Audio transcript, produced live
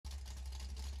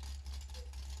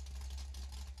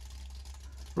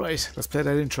Right, let's play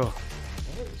that intro.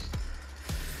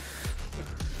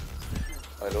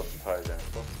 I love the fire then.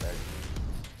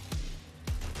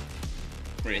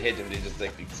 When you hit them, they just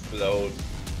like explode.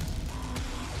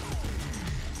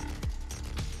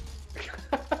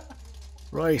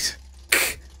 Right.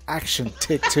 Action,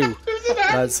 take two.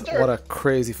 Lads, what a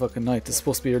crazy fucking night. This is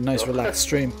supposed to be your nice relaxed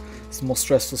stream. It's the most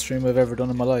stressful stream I've ever done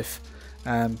in my life.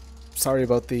 Sorry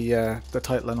about the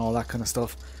title and all that kind of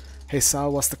stuff. Hey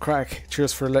Sal, what's the crack?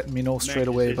 Cheers for letting me know straight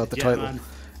away about the title.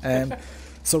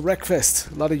 So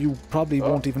Wreckfest, a lot of you probably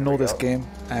won't even know this game.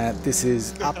 This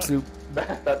is absolute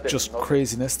just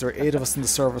craziness. There are 8 of us in the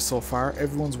server so far.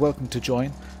 Everyone's welcome to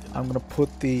join. I'm going to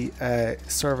put the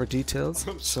server details.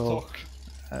 So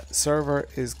server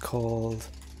is called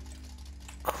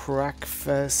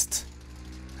CRAICFEST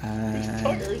and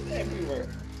Tires everywhere.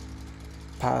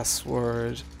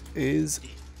 password is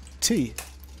T.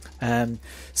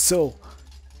 So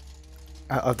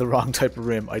I have the wrong type of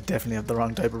rim. I definitely have the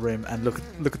wrong type of rim. And look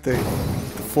at the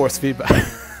force feedback.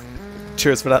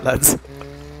 Cheers for that, lads.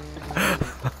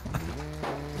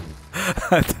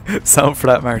 Sound for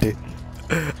that, Marty.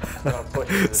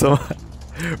 So,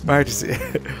 Marty,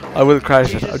 I will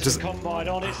crash it. I just combine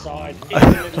on its side in the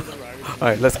middle of the road. All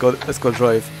right, let's go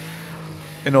drive.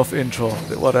 Enough intro.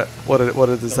 What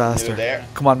a disaster.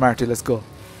 Come on, Marty, let's go.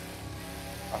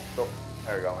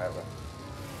 There we go, mate.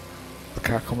 The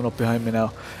car coming up behind me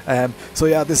now. So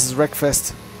yeah, this is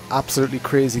Wreckfest. Absolutely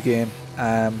crazy game.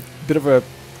 Bit of a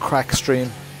crack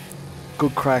stream.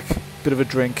 Good crack. Bit of a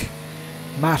drink.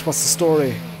 Matt, what's the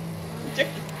story?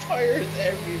 Tires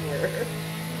everywhere.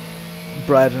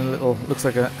 Brad in a little looks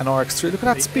like an RX-3. Look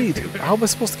at that speed. How am I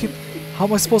supposed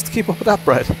to keep up with that,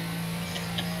 Brad? She's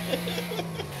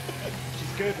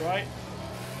good, right?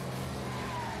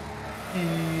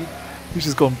 He's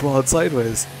just going broad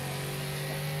sideways.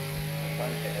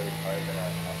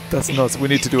 That's nuts. We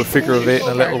need to do a figure of 8 in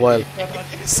a little while.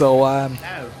 So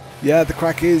yeah, the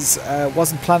crack is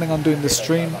wasn't planning on doing the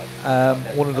stream.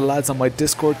 One of the lads on my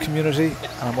Discord community,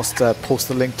 and I must post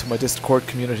the link to my Discord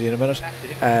community in a minute,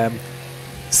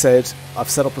 said I've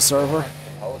set up a server,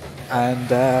 and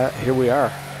here we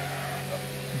are.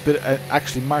 But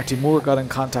actually, Marty Moore got in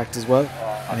contact as well,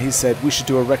 and he said we should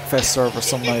do a Wreckfest server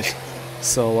some night.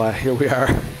 So here we are.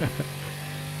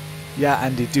 Yeah,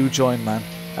 Andy, do join, man.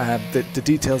 The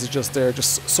details are just there.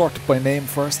 Just sorted by name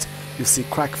first. You'll see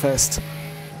CRAICFEST.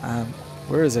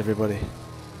 Where is everybody?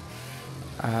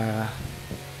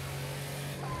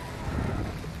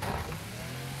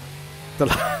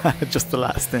 Just the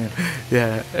last name.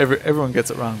 Yeah, everyone gets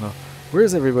it wrong though. Where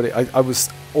is everybody? I was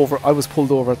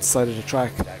pulled over at the side of the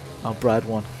track. Oh, Brad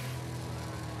won.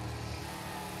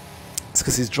 It's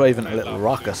because he's driving a little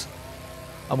rocket.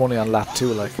 I'm only on lap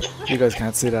 2, like you guys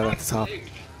can't see that at the top.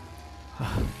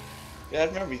 Yeah, I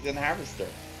remember he's in Harvester.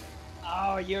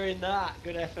 Oh, you're in that.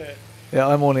 Good effort. Yeah,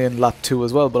 I'm only in lap 2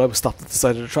 as well, but I was stopped at the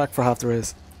side of the track for half the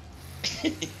race.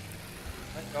 Right,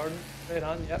 Jordan, straight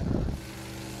on, yep.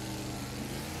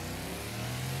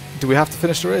 Do we have to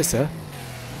finish the race, yeah?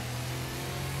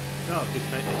 No, good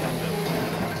night.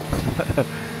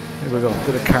 Here we go,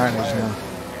 bit of carnage now.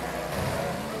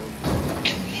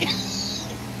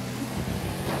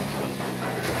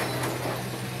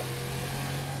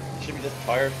 Should be just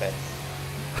fire fest.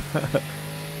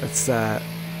 Let's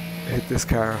hit this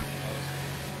car.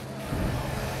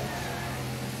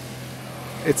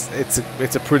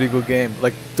 It's a pretty good game.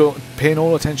 Like, don't pay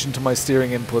no attention to my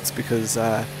steering inputs because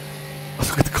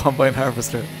look at the combine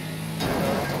harvester.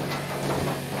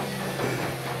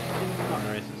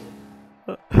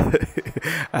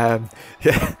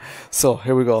 Yeah. So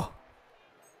here we go.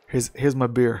 Here's my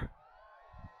beer.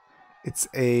 It's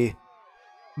a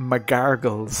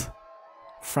McGargles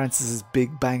Francis's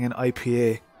Big Bangin'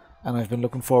 IPA, and I've been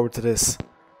looking forward to this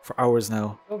for hours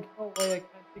now. Don't know why I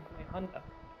can't pick my Honda.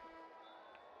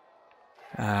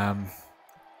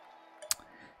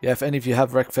 Yeah, if any of you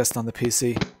have Wreckfest on the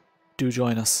PC, do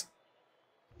join us.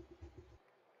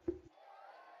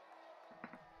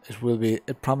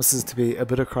 It promises to be a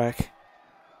bit of crack.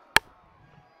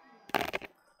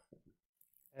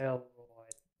 Hell,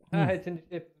 right.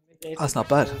 That's not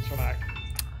bad.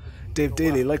 Dave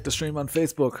Daly, like the stream on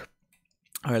Facebook.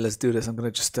 Alright, let's do this. I'm gonna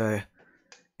just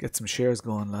get some shares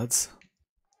going, lads.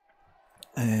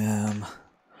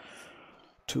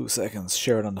 2 seconds.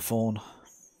 Share it on the phone.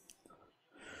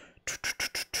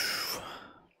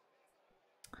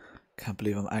 Can't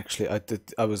believe I'm actually.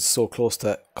 I was so close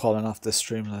to calling off this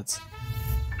stream, lads.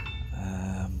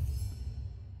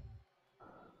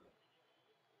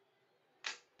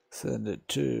 Send it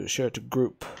to share to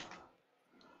group.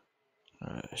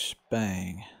 Alright,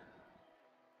 bang.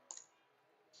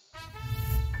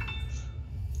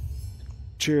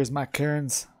 cheers, Matt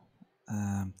Cairns.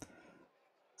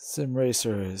 Sim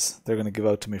Racers, they're going to give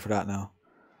out to me for that now.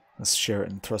 Let's share it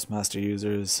in Thrustmaster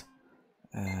users.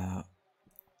 I'm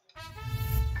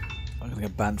going to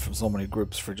get banned from so many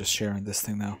groups for just sharing this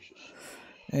thing now.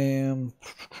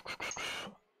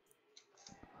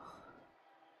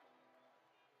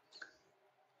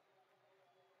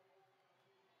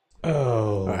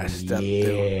 Oh, Alright,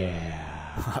 yeah.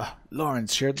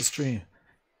 Lawrence shared the stream.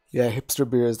 Yeah, hipster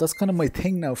beers. That's kind of my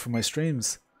thing now for my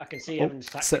streams. I can see Oh, Evan's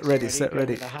tactics set ready, already, set going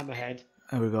ready. with the hammerhead.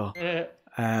 There we go. Yeah.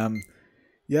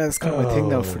 Yeah, that's kind of my thing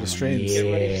now for the streams.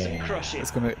 Get ready for some crushing.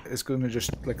 It's gonna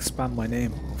just like spam my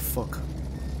name. Oh, fuck.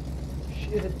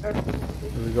 Shit, it's hurt.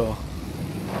 Here we go.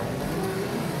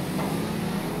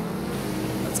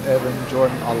 That's Evan,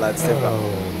 Jordan, all lads. They've got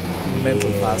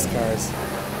mental fast cars.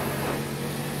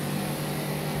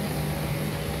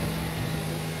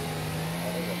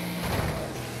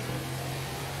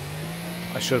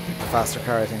 I should have picked a faster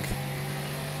car, I think.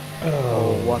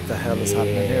 Oh, what the hell is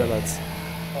happening here, lads?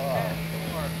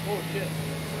 Oh, shit.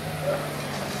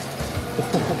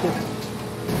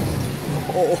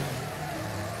 Oh.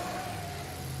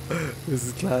 This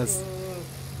is class.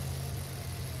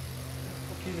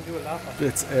 What can you do a lap on?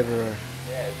 Bits everywhere.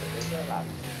 Yeah, is there a lap?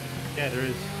 Yeah, there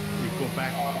is. We go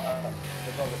back.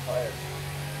 There's all the tires.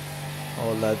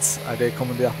 Oh, lads, are they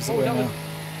coming the opposite way that now? was,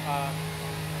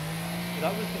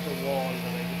 that was just a wall that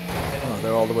I didn't Oh,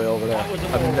 they're all the way over there. That was a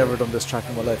I've wall. never done this track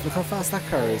in my life. Look how fast that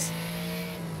car is.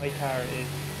 My car is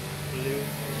blue,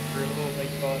 oh my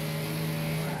god.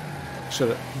 Should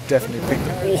have definitely picked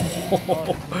it.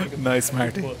 Oh, nice,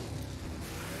 Marty.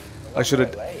 I should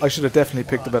have definitely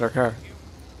picked a better car.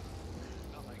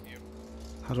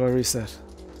 How do I reset?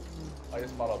 I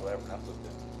just followed whatever Castle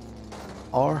did.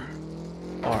 R?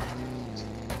 R.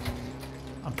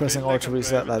 I'm pressing R to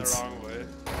reset, lads.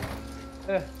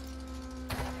 I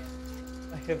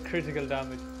have critical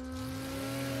damage.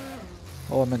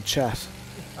 Oh, I'm in chat.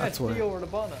 That's See why. over the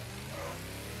bonnet.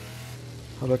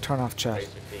 How do I turn off chat?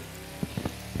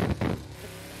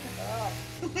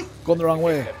 Going the wrong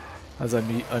way. As I'm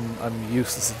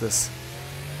useless at this.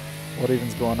 What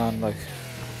even's going on? Like,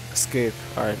 escape.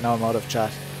 Alright, now I'm out of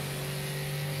chat.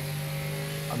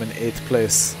 I'm in 8th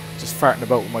place. Just farting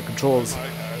about with my controls.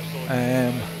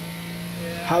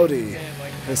 Howdy.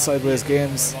 Hey, Sideways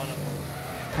Games.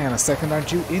 Hang on a second,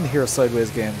 aren't you in here,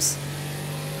 Sideways Games?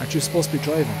 Aren't you supposed to be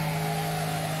driving?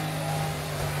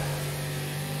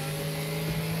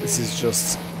 This is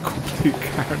just complete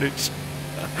carnage.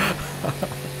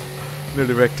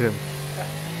 Nearly wrecked him.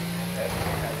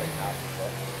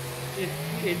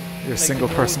 You're a single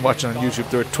person watching on YouTube.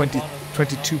 There are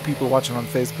 22 people watching on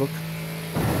Facebook.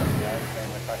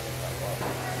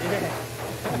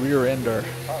 Rear ender.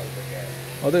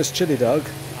 Oh, there's Chili Dog.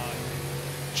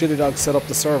 Chili Dog set up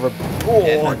the server.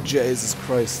 Oh, Jesus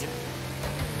Christ.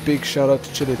 Big shout out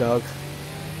to Chili Dog.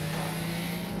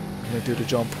 I'm gonna do the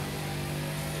jump.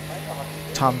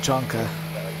 Tom Chonka.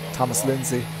 Thomas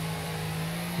Lindsay.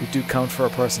 We do count for a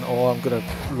person. Oh, I'm gonna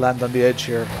land on the edge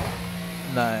here.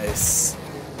 Nice.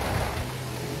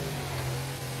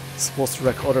 Supposed to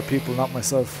wreck other people, not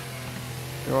myself.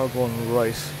 They're all going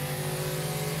right.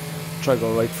 Try to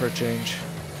go right for a change.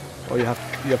 Oh, you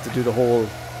have to do the whole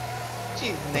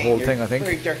thing, I think.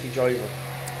 Very dirty driver.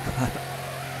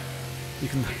 You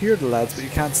can hear the lads, but you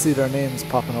can't see their names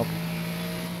popping up.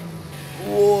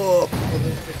 Whoa!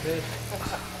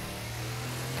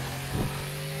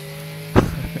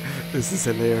 This is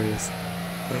hilarious.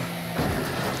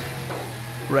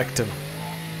 Wrecked him.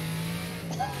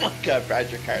 Oh my god,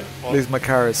 Brad, your car is At least my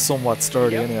car is somewhat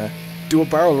sturdy anyway. Do a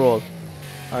barrel roll.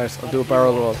 Alright, I'll do a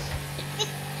barrel roll.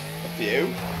 a few.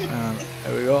 And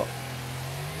there we go.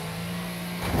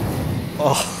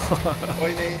 Oh.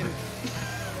 Oi, Nathan.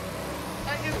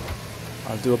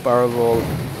 I'll do a barrel roll.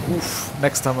 Oof.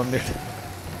 Next time I'm near.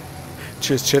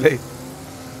 Cheers, Chili.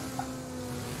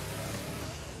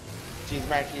 Jeez,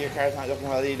 Marty, your car's not looking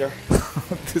well either.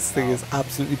 This thing is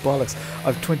absolutely bollocks.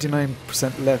 I've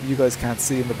 29% left. You guys can't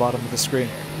see in the bottom of the screen.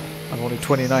 I've only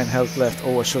 29 health left.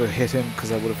 Oh, I should have hit him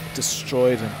because I would have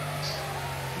destroyed him.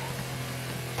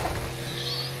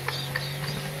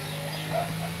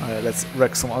 Alright, let's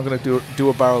wreck some. I'm going to do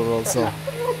a barrel roll, so.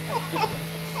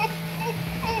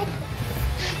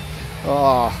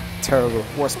 Oh, terrible.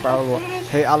 Worst barrel roll.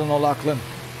 Hey, Alan O'Loughlin.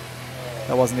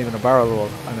 That wasn't even a barrel roll.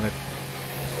 I'm going to...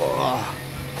 Oh,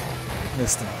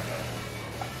 missed him.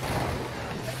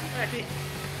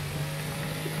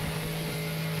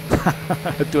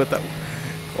 Do it that way.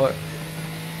 What?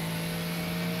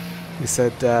 He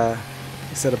said a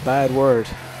bad word.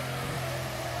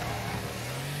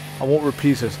 I won't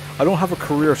repeat it. I don't have a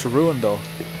career to ruin though.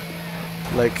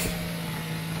 Like,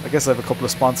 I guess I have a couple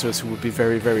of sponsors who would be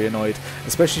very, very annoyed,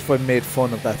 especially if I made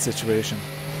fun of that situation.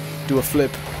 Do a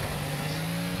flip.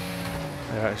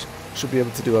 I should be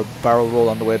able to do a barrel roll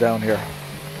on the way down here.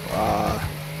 Ah,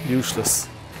 useless.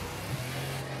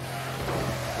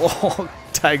 Oh,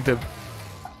 tagged him.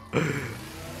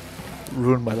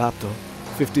 Ruined my lap though.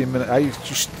 15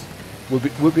 minutes.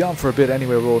 We'll be on for a bit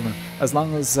anyway, Ronan. As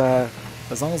long as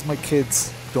my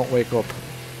kids don't wake up.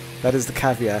 That is the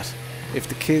caveat. If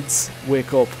the kids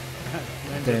wake up,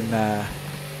 then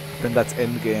that's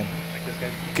end game.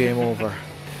 Game over.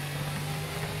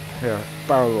 Here,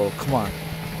 barrel roll. Come on.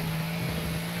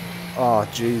 Oh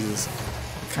Jesus!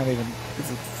 Can't even. The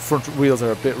front wheels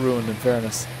are a bit ruined, in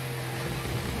fairness.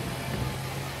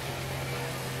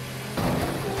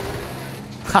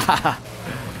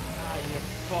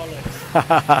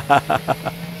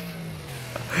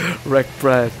 Wreck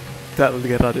Bride. That'll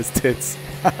get on his tits.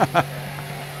 I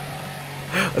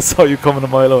saw you coming a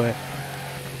mile away.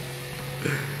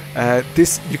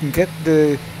 This, you can get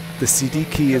the CD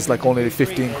key is like only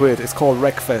 15 quid. It's called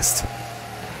Wreckfest.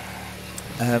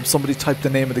 Somebody typed the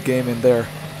name of the game in there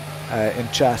in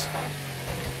chat.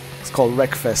 It's called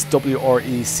Wreckfest,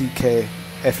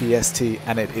 WRECKFEST,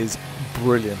 and it is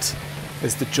brilliant.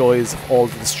 It's the joys of all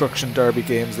the Destruction Derby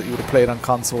games that you would have played on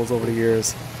consoles over the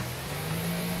years.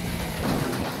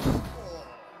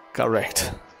 Got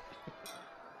wrecked.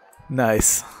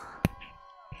 Nice.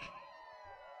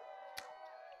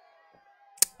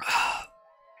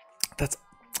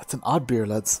 That's an odd beer,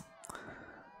 lads.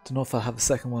 Don't know if I'll have a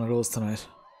second one of those tonight.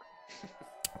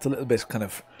 It's a little bit kind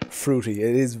of fruity.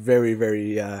 It is very,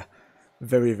 very,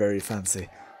 very, very fancy.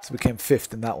 So we came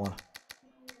 5th in that one.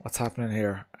 What's happening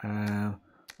here? I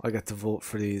get to vote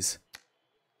for these.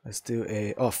 Let's do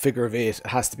a figure of 8. It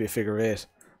has to be a figure of 8.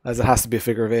 As it has to be a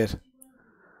figure of 8.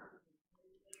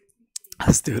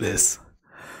 Let's do this.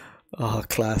 Oh,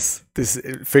 class. This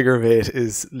figure of 8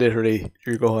 is literally,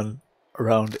 you're going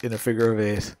around in a figure of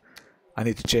 8. I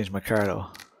need to change my car though.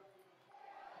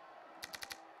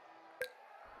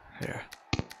 Here.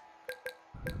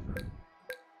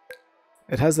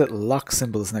 It has little lock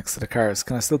symbols next to the cars.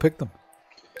 Can I still pick them?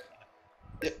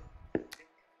 Yep.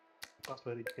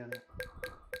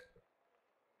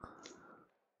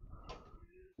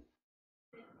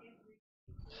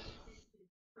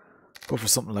 Go for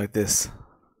something like this.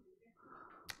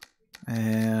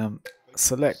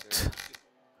 Select.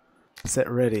 Set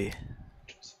ready.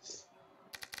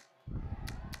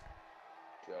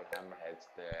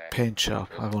 Paint shop.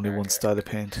 I've only one style of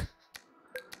paint.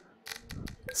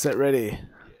 Set ready.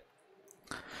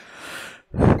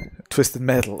 Twisted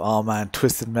Metal. Oh man,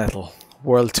 Twisted Metal.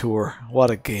 World Tour. What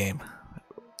a game.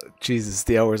 Jesus,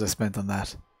 the hours I spent on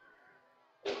that.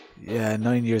 Yeah,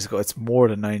 9 years ago. It's more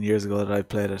than 9 years ago that I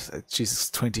played it.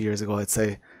 Jesus, 20 years ago I'd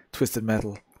say. Twisted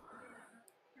Metal.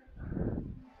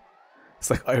 It's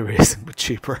like iRacing but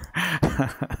cheaper.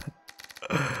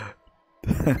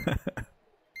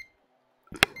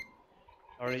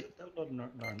 Alright,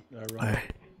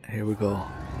 Alright, here we go.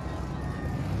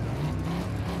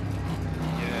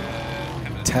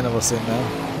 10 of us in now.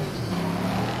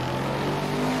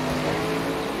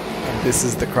 And this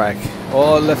is the crack.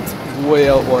 Oh, left way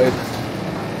out wide.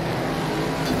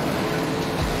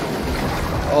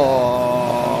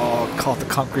 Oh, caught the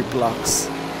concrete blocks.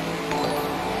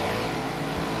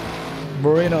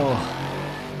 Marino.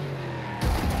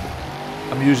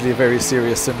 I'm usually a very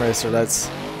serious sim racer, lads.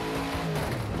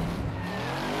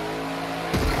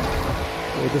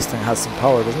 Oh, this thing has some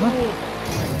power, doesn't it?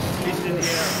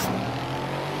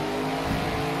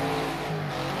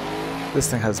 This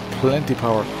thing has plenty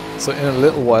power. So in a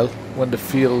little while, when the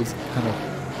field kind of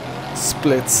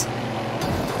splits,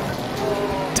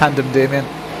 tandem Damien.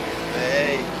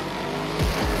 Hey.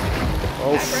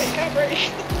 Oh, Handbrake.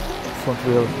 front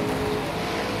wheel.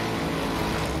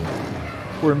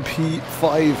 We're in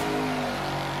P5.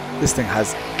 This thing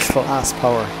has class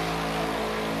power.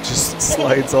 Just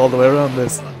slides all the way around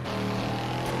this.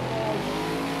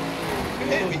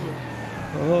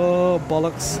 Oh,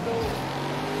 bollocks.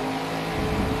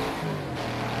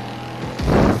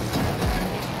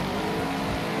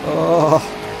 Oh,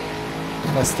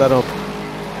 messed that up.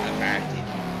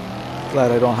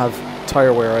 Glad I don't have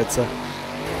tire wear, I'd say.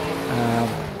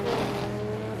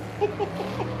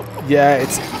 Yeah,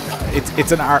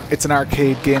 it's an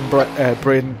arcade game,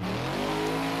 Braden.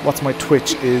 What's my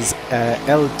Twitch is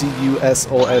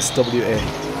LDUSOSWA.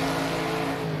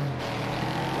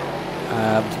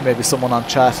 Maybe someone on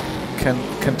chat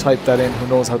can type that in who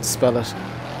knows how to spell it.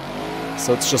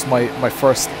 So it's just my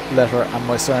first letter and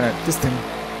my surname. This thing,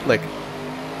 like,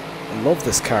 I love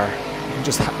this car. You can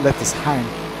just let this hang.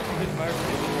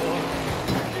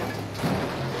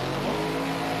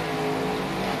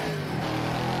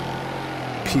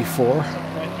 P4.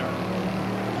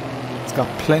 It's got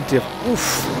plenty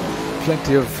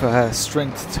of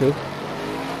strength too.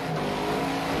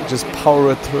 Just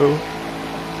power it through.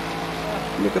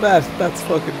 Look at that. That's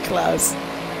fucking class.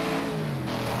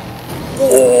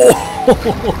 Oh,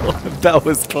 that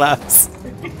was class.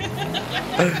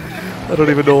 I don't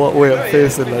even know what way I'm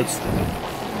facing, lads.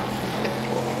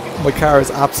 My car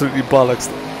is absolutely bollocks.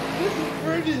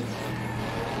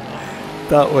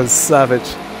 That was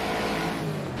savage.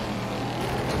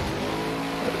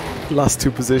 Lost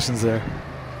 2 positions there.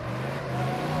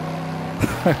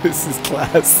 This is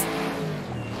class.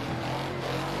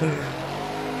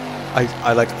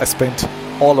 I spent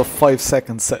all of 5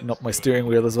 seconds setting up my steering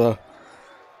wheel as well.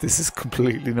 This is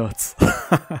completely nuts.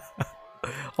 I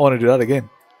want to do that again.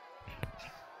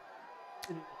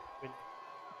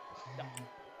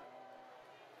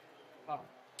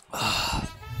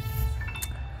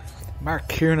 Mark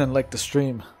Kiernan liked the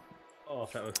stream. Oh,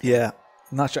 that was Yeah,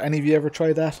 not sure. Any of you ever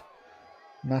tried that?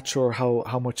 Not sure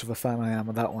how much of a fan I am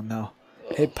of that one now.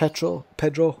 Hey Pedro,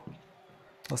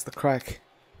 what's the crack?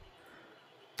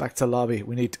 Back to lobby.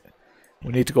 We need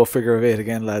to go figure of 8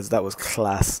 again, lads. That was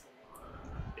class.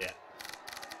 yeah.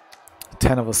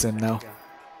 10 of us in now.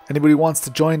 Anybody wants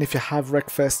to join? If you have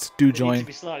Wreckfest, do Need join. to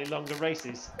be slightly longer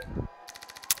races.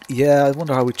 Yeah, I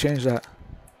wonder how we change that.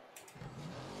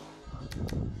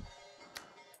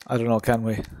 I don't know. Can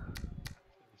we?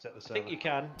 Set the I server. think you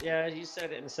can. Yeah, you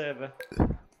set it in the server.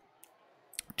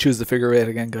 Choose the figure 8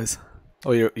 again, guys.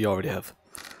 Oh, you already have.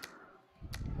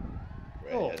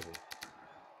 Oh.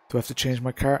 Do I have to change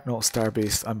my car? No, Star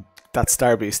Beast. That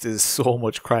Star Beast is so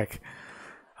much crack.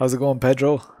 How's it going,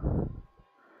 Pedro?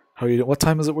 How are you doing? What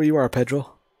time is it where you are,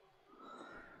 Pedro?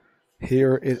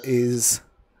 Here it is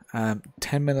 10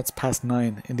 minutes past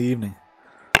 9 in the evening.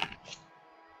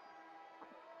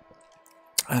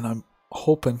 And I'm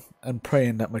hoping and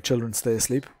praying that my children stay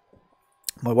asleep.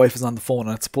 My wife is on the phone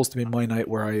and it's supposed to be my night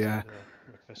where I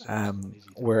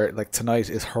where like tonight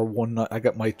is her one night. I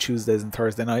get my Tuesdays and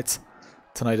Thursday nights.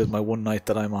 Tonight is my one night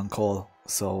that I'm on call.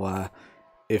 So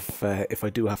if I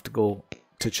do have to go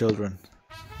to children,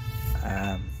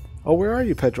 oh, where are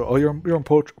you, Pedro? Oh, you're in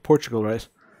Portugal, right?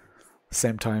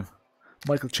 Same time.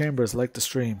 Michael Chambers liked the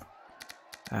stream.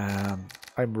 I'm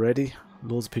ready.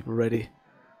 Loads of people ready.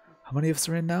 How many of us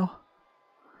are in now?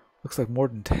 Looks like more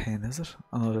than 10, is it?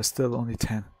 Oh no, there's still only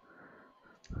 10.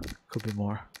 Could be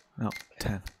more. No,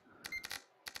 10.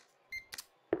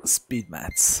 Speed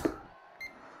mats.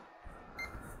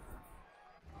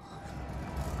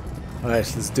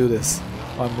 Alright, let's do this.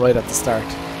 I'm right at the start.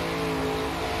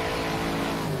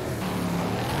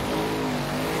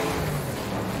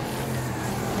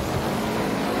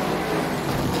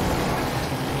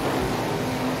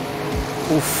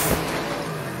 Oof.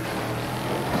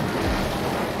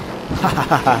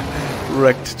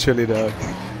 Wrecked chili dog.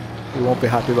 We won't be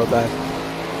happy about that.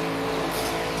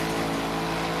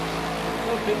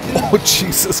 Oh,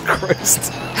 Jesus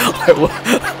Christ.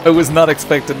 I was not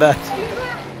expecting that.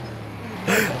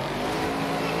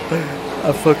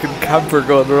 A fucking camper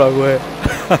going the wrong way.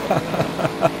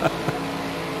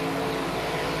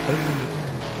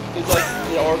 It's like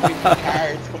the orbiting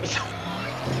cards coming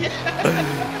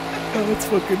Oh, that's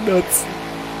fucking nuts.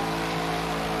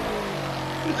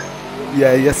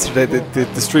 Yeah, yesterday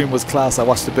the stream was class. I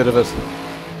watched a bit of it.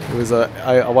 It was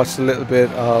I watched a little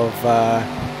bit of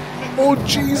oh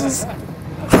Jesus.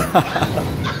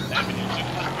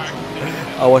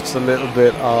 I watched a little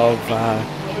bit of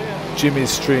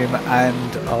Jimmy's stream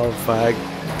and of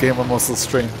Game of Muscle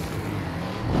stream.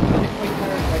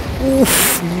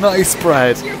 Oof, nice,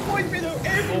 Brad.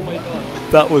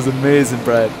 That was amazing,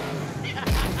 Brad.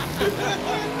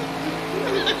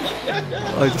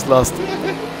 I just lost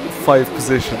 5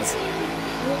 positions.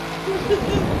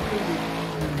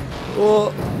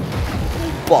 Oh,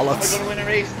 bollocks. I'm gonna win a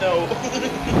race though.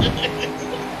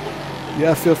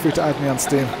 Yeah, feel free to add me on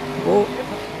Steam. Oh.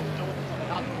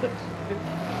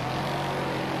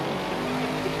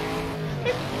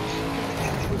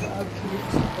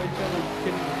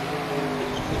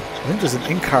 I think there's an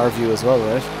in-car view as well,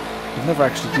 right? We've never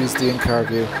actually used the in-car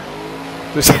view.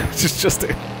 There's just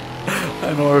an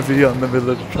RV on the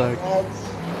middle of the track.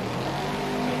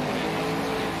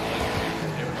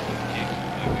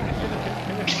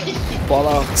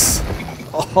 Bollocks.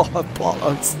 Oh,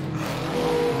 bollocks.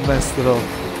 Messed it up.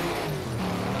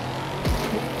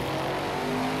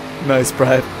 Nice,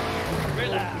 Brad.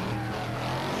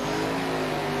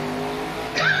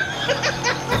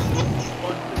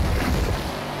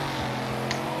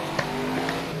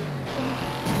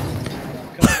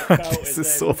 This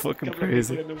is so fucking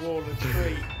crazy.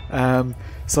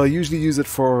 So I usually use it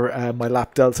for my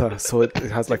lap delta, so it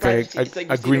has like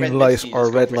a green light or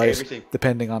a red light,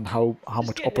 depending on how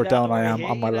much up or down I am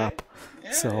on my lap.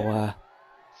 So,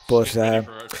 but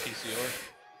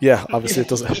yeah, obviously it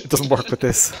doesn't work with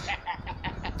this,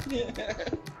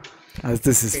 as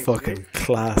this is fucking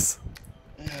class.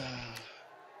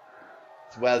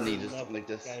 It's well needed, something like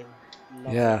this.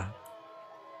 Yeah.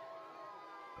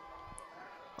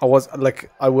 I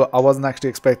wasn't actually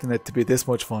expecting it to be this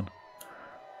much fun.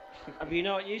 Have you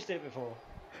not used it before?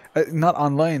 Not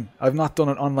online. I've not done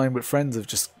it online with friends. I've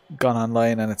just gone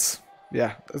online, and it's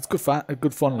good fun.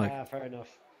 Like, Fair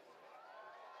enough.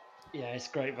 Yeah, it's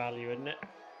great value, isn't it?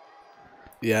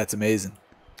 yeah, it's amazing.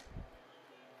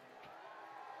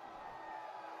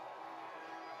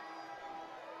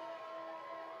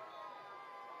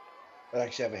 I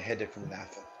actually have a headache from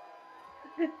laughing.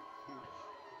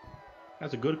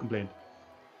 That's a good complaint.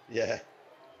 Yeah.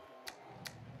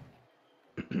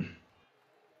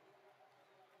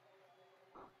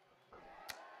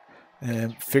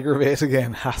 Figure of 8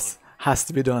 again has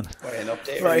to be done. Wait, an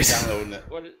update? Right. Or are you downloading it?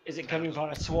 What is it coming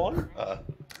via Swan?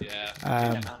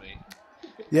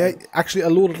 Yeah, actually, a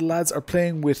load of the lads are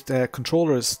playing with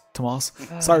controllers, Tomás.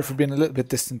 Sorry for being a little bit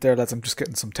distant there, lads. I'm just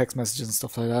getting some text messages and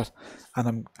stuff like that. And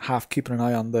I'm half keeping an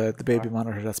eye on the baby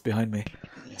monitor that's behind me.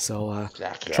 So,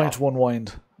 trying to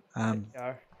unwind. The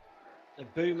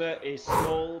boomer is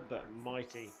small but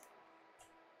mighty.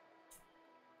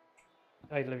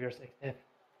 I love your stick. Yeah.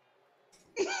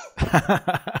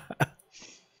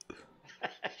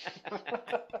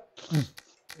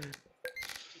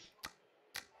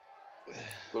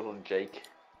 Good one, Jake.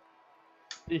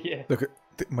 Yeah. Look,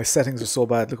 my settings are so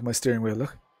bad. Look at my steering wheel.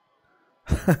 Look,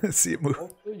 see it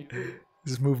move. It's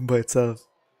just moving by itself.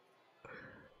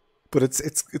 But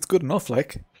it's good enough.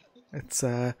 Like, it's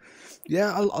yeah.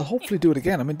 I'll hopefully do it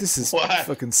again. I mean, this is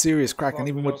fucking serious crack, and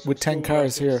even with 10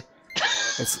 cars here,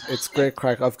 it's great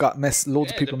crack. I've got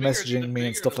loads of people messaging me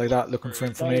and stuff like that, looking for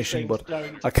information, but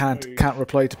I can't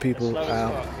reply to people.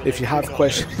 If you have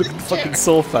questions, look at the fucking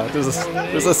sofa.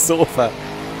 There's a sofa.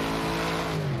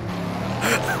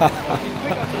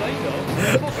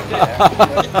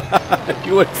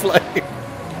 You went flying.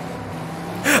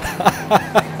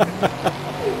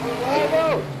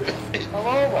 I'm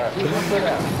over.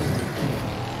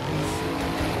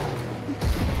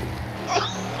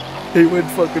 He went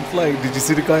fucking flying. Did you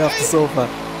see the guy off the sofa?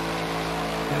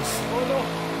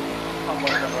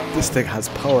 This thing has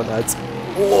power, lads.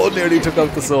 Oh, nearly took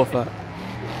out the sofa.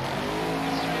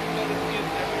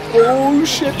 Oh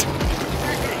shit.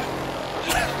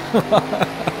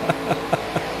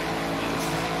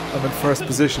 I'm in first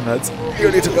position, lads.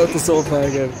 Nearly took out the sofa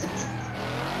again.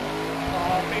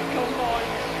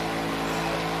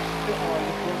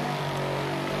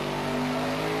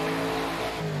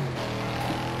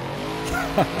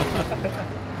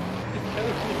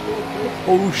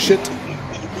 Oh shit.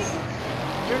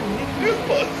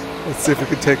 Let's see if we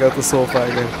can take out the sofa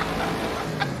again.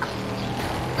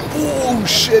 Oh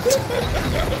shit.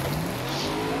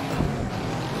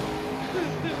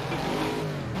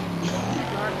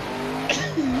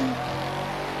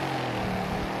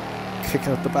 Kick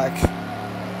out the back.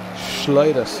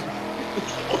 Slide it.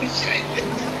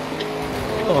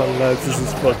 Oh lads, this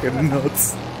is fucking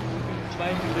nuts.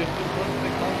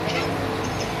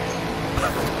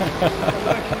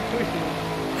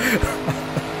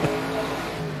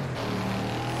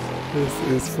 This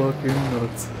is fucking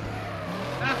nuts.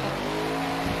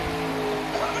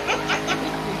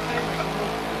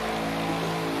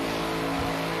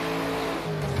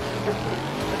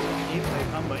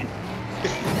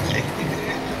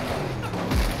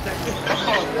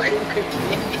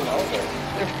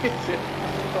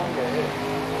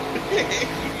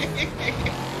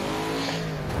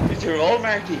 It's your old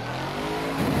Marty.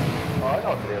 Oh, I know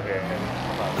what to do here.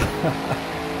 Come on.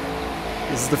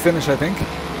 This is the finish, I think.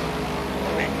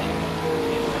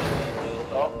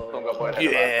 Oh, don't go by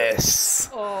Yes.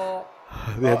 Oh.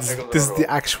 Yeah, this is the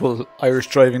actual Irish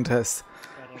driving test.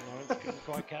 I don't know, it's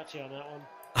quite catchy on that one.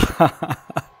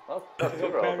 Oh, that's a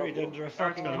good roll. Buried under a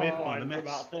fucking line for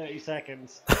about 30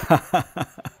 seconds.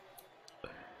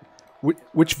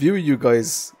 Which view are you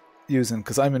guys using?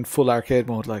 Because I'm in full arcade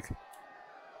mode, like.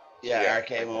 Yeah,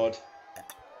 arcade mode.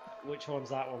 Which one's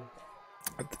that one?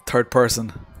 Third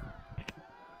person.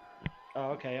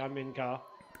 Oh, okay, I'm in car.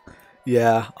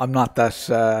 Yeah, I'm not that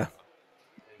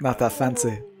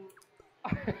fancy.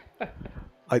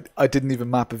 I didn't even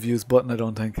map a views button, I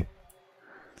don't think.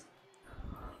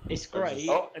 It's great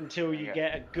Oh, until you yeah.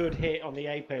 get a good hit on the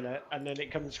A pillar, and then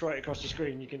it comes straight across the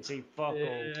screen. You can see fuck all.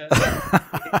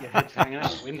 Your head's hanging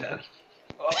out the window.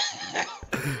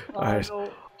 Alright,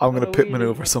 no. I'm gonna No, pit we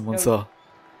maneuver need someone. to So,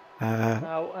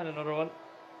 Now and another one.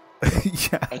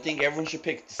 yeah. I think everyone should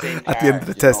pick the same car. At the end of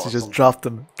the test, you just drop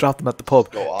them at the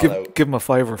pub. Go all Give out. them a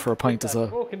 $5 for a pint as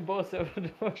That well. fucking bus out of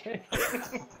the way.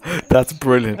 That's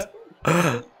brilliant.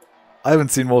 I haven't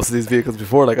seen most of these vehicles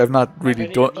before. Like I've not really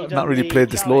played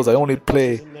this loads. I only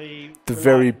play the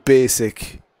very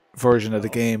basic version of the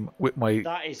game with my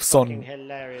That is son. fucking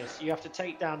hilarious. You have to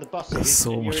take down the buses. That's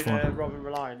so and much you're in fun. a Robin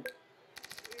Reliant,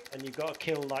 and you've got to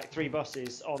kill like 3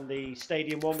 buses on the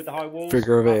stadium one with the high walls.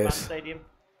 Figure of Ratland 8. Stadium.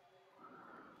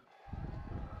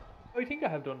 Oh, I think I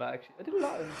have done that actually. I did a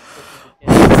lot of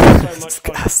So much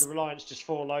fun. Gas. The Reliants just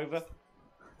fall over.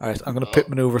 Alright, I'm gonna pit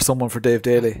maneuver someone for Dave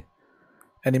Daly.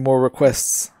 Any more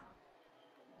requests?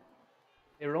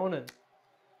 Hey, Ronan.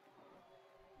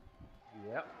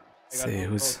 Yep. See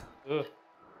who's Ugh.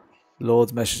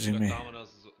 loads messaging me.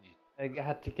 I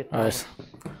had to get Alright,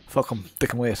 fuck 'em. They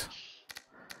can wait.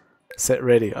 Set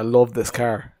ready. I love this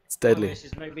car. It's deadly. This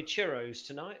is maybe churros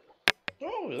tonight.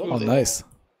 Oh, Oh, lovely. nice.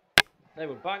 They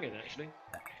were banging actually.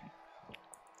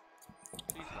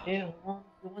 Yeah, you want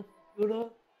to do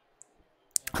that?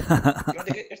 You want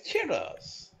to get your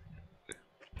churros?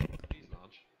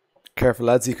 Careful,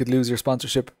 lads. You could lose your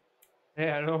sponsorship.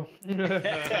 Yeah, I know.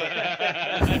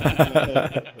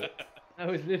 I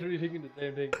was literally thinking the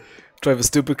same thing. Drive a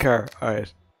stupid car.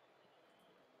 Alright.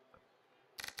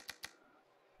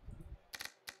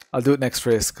 I'll do it next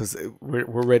race because we're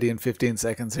ready in 15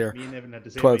 seconds here. Me and Evan had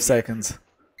the same 12 idea. seconds.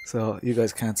 So you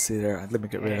guys can't see there. Let me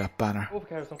get rid of that banner. Both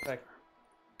cars don't back.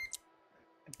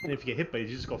 And if you get hit by it,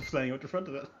 you just go flying out the front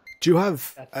of it. Do you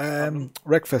have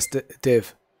Wreckfest,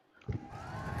 Dave?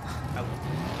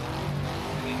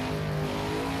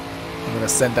 I'm gonna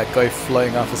send that guy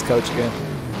flying off his couch again.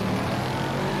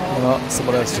 Oh no,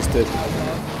 someone else just did.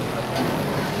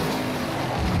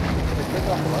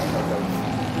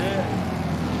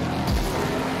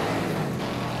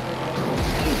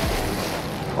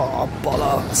 Oh,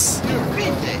 bollocks.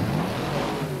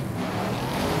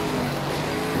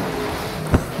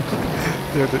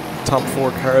 They're the top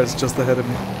 4 cars just ahead of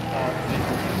me.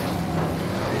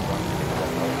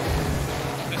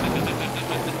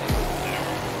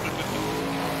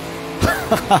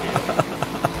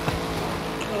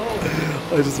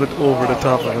 I just went over the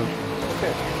top of him.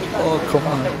 Oh, come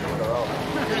on.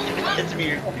 It's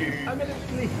me.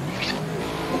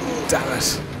 Damn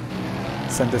it.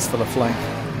 Send this fella flying.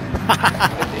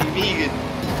 Vegan.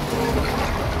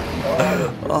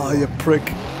 Oh, you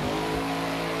prick.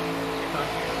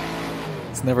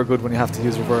 It's never good when you have to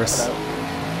use reverse.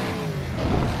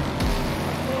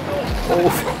 Oh.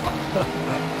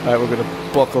 Alright, we're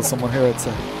gonna buckle someone here, I'd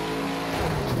say.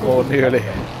 Oh, nearly.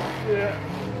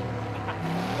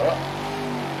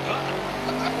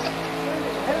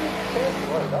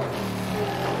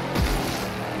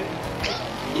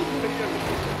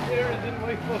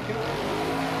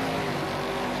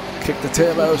 Kick the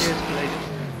tail out.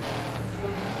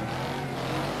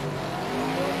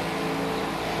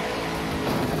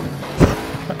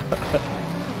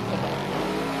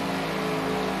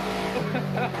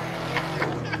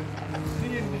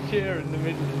 Seeing the chair in the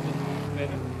middle of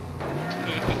the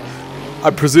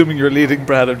I'm presuming you're leading,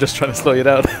 Brad. I'm just trying to slow you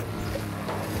down.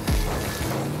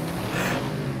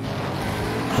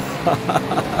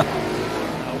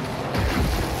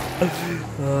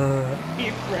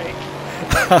 You break.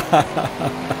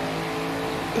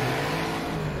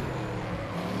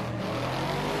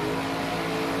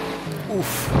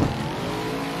 Oof.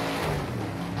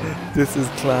 This is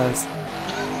class.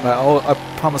 Right, I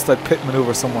promised I'd pit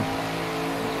maneuver someone.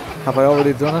 Have I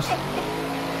already done it?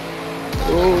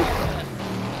 Oh.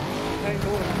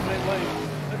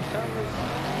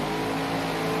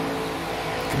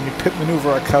 Can you pit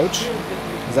maneuver a couch?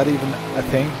 Is that even a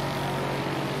thing?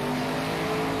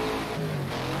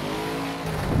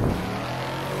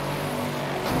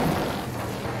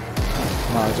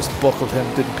 No, I just buckled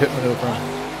him, didn't pit maneuver him.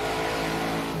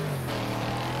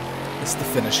 It's the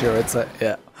finish here, I'd say.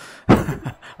 Yeah.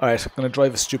 Alright, I'm going to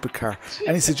drive a stupid car.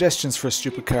 Any suggestions for a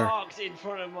stupid car? Parked in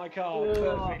front of my car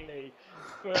perfectly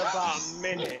for about a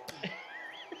minute.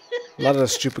 A lot of the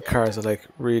stupid cars are like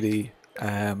really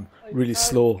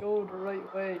slow. Go the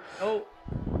right way. Oh.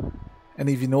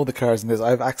 Any of you know the cars in this? I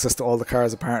have access to all the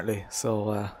cars apparently,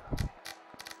 so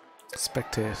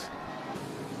spectate.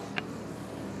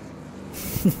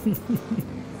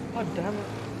 God damn it.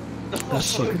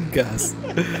 That's fucking gas.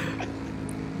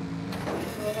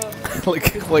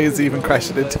 Like, why is he even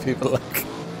crashing into people? Like,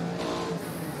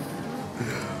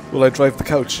 Will I drive the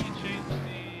couch?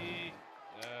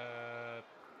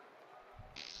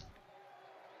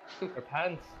 Your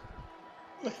pants.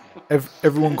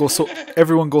 Everyone go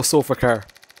sofa car.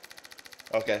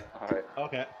 Okay. Alright.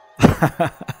 Okay.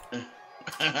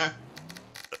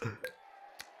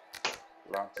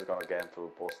 Lance is gonna get into a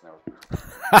bus now.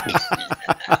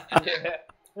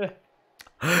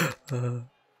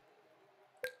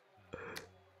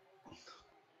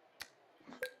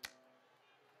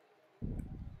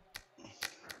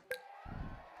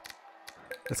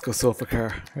 Let's go sofa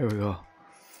car. Here we go.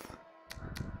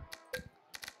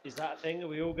 Is that a thing? Are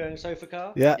we all going sofa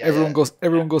car? Yeah, Yeah, everyone yeah. goes.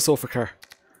 Everyone goes sofa car.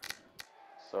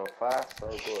 So fast, so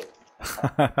good.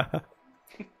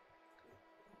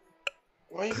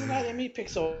 Why is it not letting me pick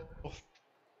so?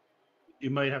 You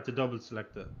might have to double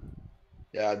select it.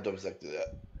 Yeah, I'm double selected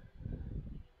that.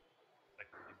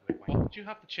 What did you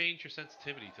have to change your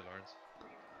sensitivity to, Lawrence?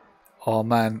 Oh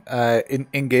man,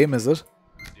 in game is it?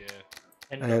 Yeah.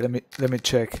 Let me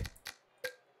check.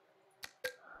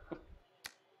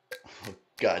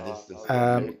 God, this is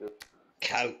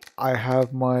cow. I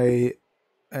have my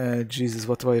Jesus.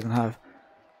 What do I even have?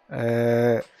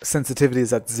 Sensitivity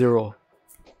is at 0. Alright,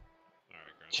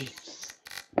 great. Jesus.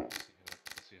 Let's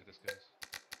see how this goes.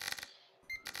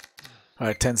 All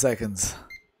right, 10 seconds.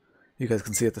 You guys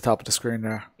can see at the top of the screen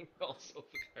there. All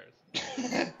sofa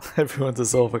cars. Everyone's a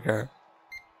sofa car.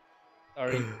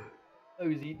 Sorry. I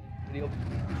was eating. Really up.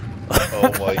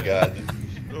 Oh my God.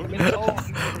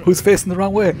 Who's facing the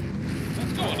wrong way?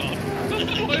 What's going on?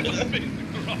 Why was it facing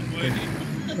the wrong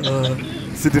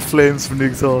way? See the flames from the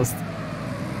exhaust.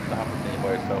 That happens to you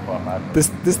by yourself on that.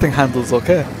 This thing handles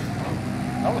okay.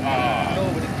 No,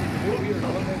 but it's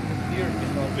weird.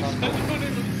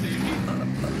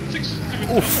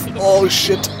 Oof. Oh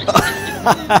shit.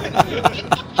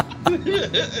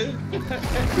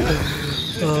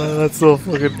 Oh, that's so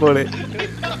fucking funny.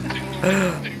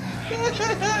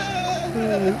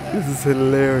 This is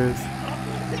hilarious.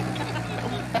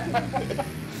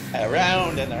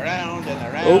 Around and around and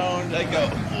around I go.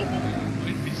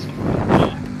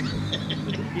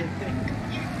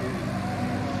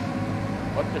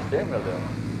 What's the steering wheel doing?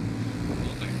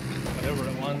 Whatever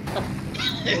it wants.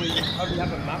 You probably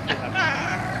have a map to have.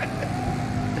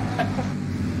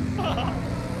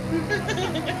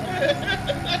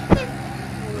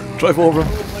 Drive over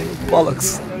him.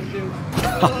 Bollocks.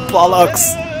 Bollocks.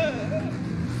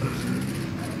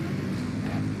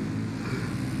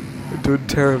 We're doing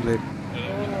terribly. No,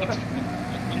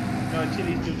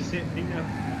 Chili's doing the same thing now.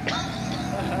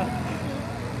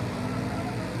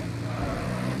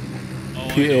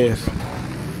 P8.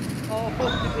 Oh,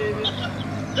 fuck you, David.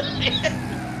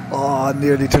 Oh,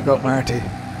 nearly took out Marty.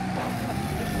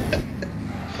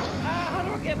 How do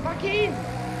I get back in?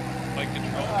 My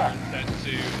controller set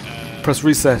to Press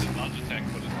reset. Logitech,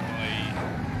 but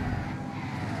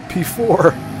it's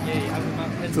P4. Yeah, you have a map.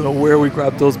 Don't know where we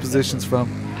grabbed those positions from.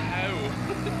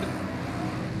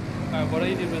 how? What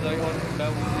I did was I ordered that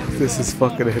one. This is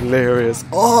fucking hilarious.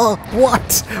 Oh,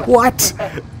 what? What?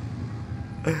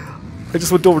 I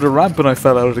just went over the ramp and I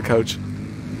fell out of the couch.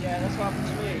 Yeah, that's what happened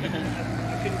to me.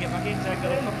 I couldn't get back in, so I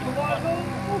got a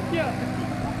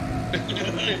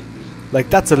fucking Like,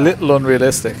 that's a little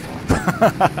unrealistic. 4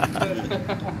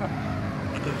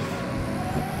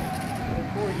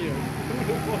 years.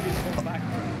 4 years come back.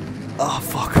 Oh,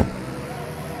 fuck.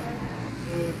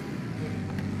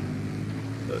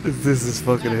 This is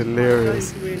fucking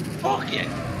hilarious. Fuck yeah.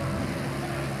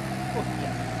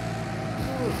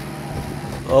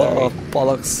 Oh,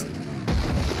 bollocks.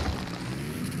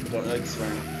 I don't like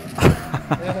swearing.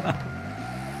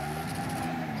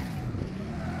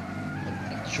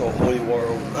 Show holy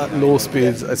world. At low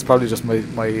speeds, it's probably just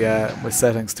my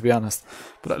settings, to be honest.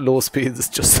 But at low speeds, it's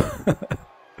just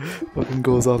fucking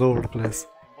goes all over the place.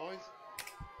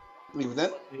 Leave it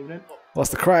then. What's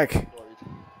the crack?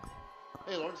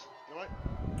 Hey Lawrence, you alright?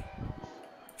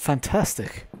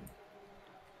 Fantastic.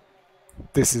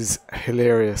 This is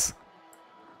hilarious.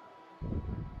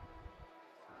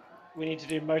 We need to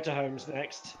do motorhomes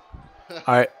next.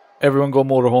 Alright, everyone go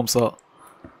motorhome saw.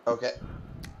 Okay.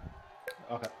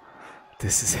 Okay.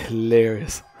 This is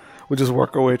hilarious. We'll just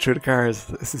work our way through the cars.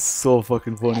 This is so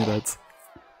fucking funny, lads.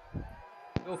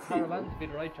 No, caravans would be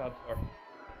the right job for.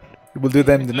 We'll do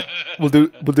them. We'll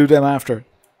do them after.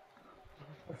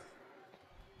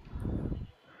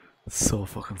 So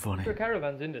fucking funny. There are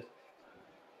caravans in this.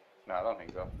 No, I don't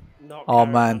think so. Not Oh,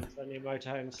 caravans, man. only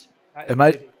motorhomes.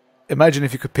 Imagine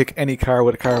if you could pick any car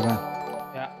with a caravan.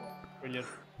 Yeah, brilliant.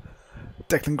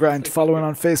 Declan Grant following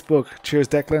on Facebook. Cheers,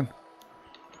 Declan.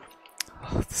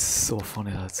 Oh, this is so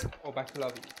funny, lads. Go back to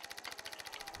lobby.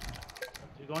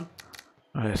 You going?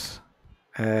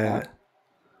 Right.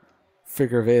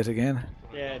 Figure of 8 again.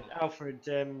 Yeah, Alfred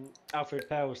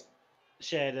Pels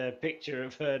shared a picture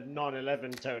of her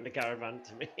 911 towing the caravan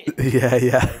to me.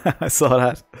 Yeah. I saw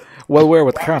that. Well, where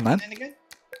with the car, man?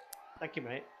 Thank you,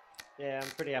 mate. Yeah, I'm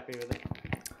pretty happy with it.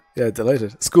 Yeah,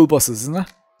 delighted. School buses, isn't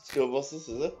it? School buses,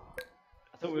 is it?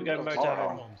 I thought we were going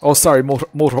motorhome. Oh, sorry,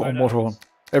 motorhome.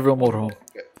 Everyone motorhome.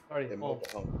 Sorry, Yeah, oh.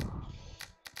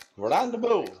 We're on the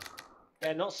move.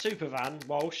 Yeah, not super van,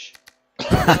 Walsh.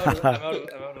 I'm out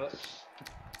of it.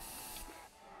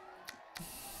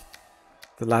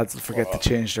 The lads will forget to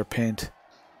change their paint.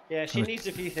 Yeah, she needs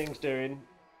a few things doing,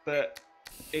 but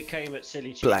it came at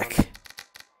silly cheap Black. money.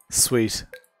 Sweet.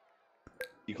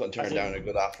 You couldn't turn down a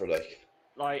good offer, like.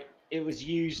 Like, it was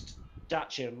used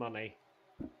Dacia money.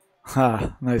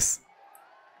 Ha, nice.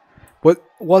 What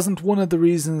wasn't one of the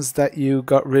reasons that you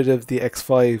got rid of the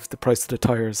X5 the price of the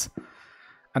tires?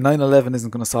 A 911 isn't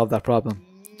going to solve that problem.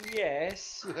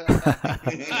 Yes. But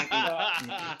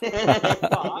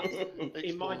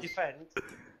in my defence,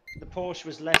 the Porsche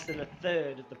was less than a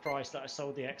third of the price that I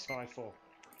sold the X5 for.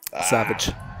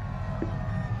 Savage.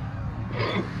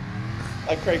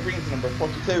 Like Craig Green's number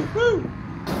 42. Woo!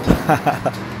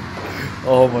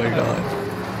 Oh my god.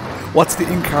 What's the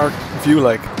in-car view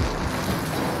like?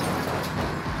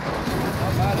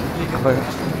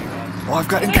 Oh, I've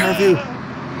got in-car view.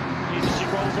 She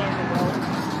rolls over well.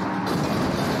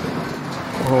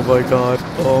 Oh my god.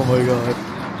 Oh my god.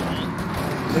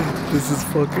 This is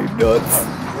fucking nuts.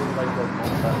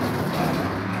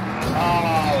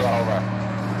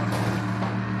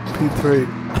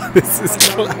 P3. This is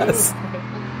class.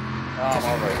 I'm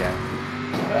over again.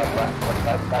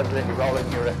 That's literally rolling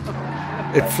here.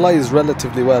 It flies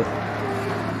relatively well.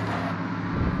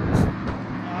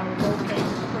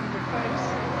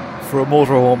 For a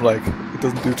motorhome, like, it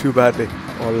doesn't do too badly.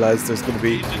 Or lads, there's going to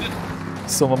be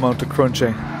some amount of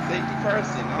crunching. Safety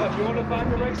first, you know. Do you want to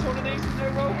find a race one of these with no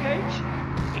roll cage?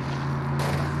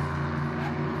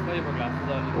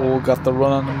 Oh, got the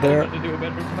run on him there. To do a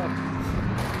better job.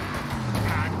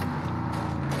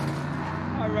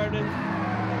 Hi, Ronan.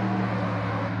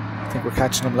 I think we're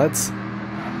catching him, lads.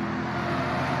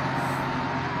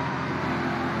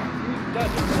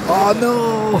 Oh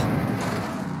no!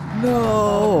 No!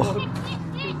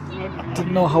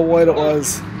 Didn't know how wide it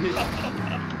was.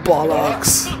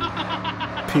 Bollocks!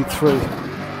 P3.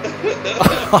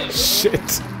 Oh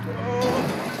shit!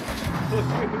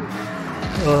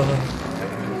 Oh.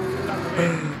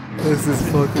 This is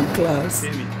fucking class.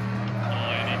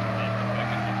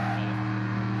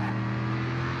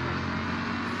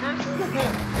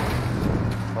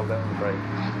 Hold down the brake.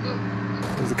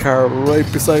 There's a car right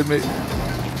beside me.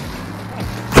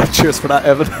 Cheers for that,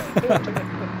 Evan.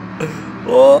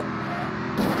 Oh!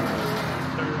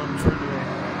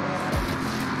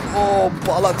 Oh,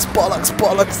 bollocks, bollocks,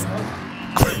 bollocks!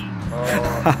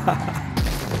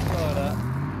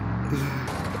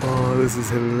 Oh, this is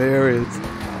hilarious.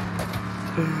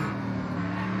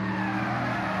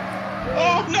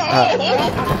 Oh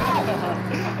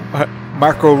no!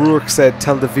 Mark O'Rourke said,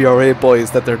 "Tell the VRA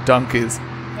boys that they're donkeys."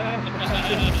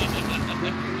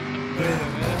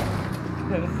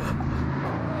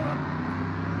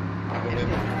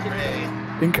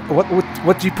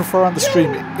 What do you prefer on the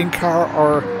stream? In car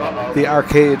or the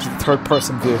arcade, the third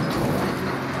person view?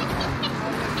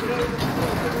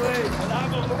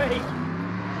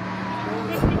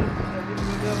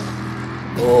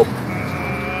 Oh,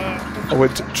 I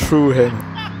went through him.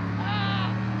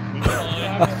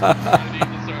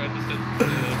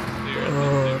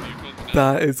 Oh,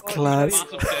 that is class.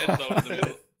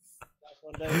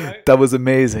 That was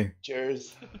amazing.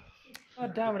 Cheers.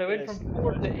 God damn it, I went from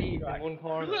 4 to 8 in one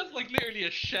corner. That's like literally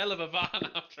a shell of a van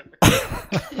after. I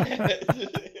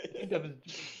think that was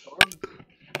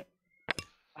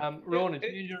Ronan,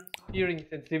 did you use your hearing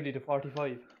sensitivity to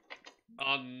 45?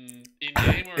 In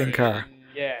game or In car.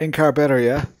 Yeah. In car better,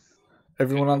 yeah?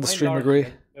 Everyone on the Mine stream large, agree?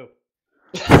 no.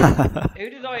 Who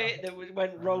did I hit that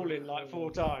went rolling like 4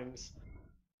 times?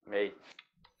 Me.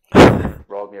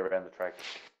 Rolled me around the track.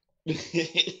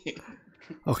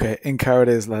 Okay, in car it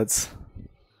is, lads.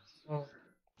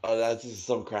 Oh, that's just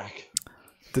some crack.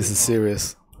 This is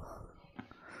serious.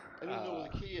 I don't know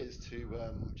what the key is to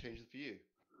change the view.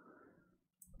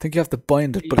 I think you have to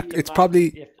bind it, but it's probably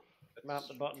You have to mount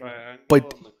the button.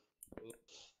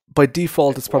 by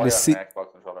default it's probably Y on C. an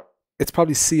Xbox controller. It's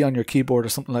probably C on your keyboard or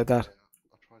something like that.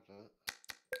 I tried that.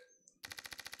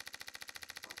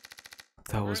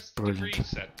 That was Where's the brilliant.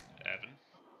 preset, Evan?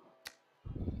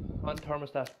 On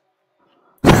thermostat.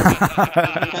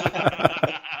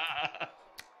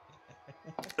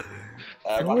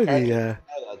 Really,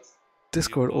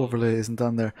 Discord overlay isn't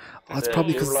on there. Oh, it's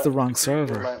probably because it's the wrong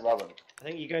server. I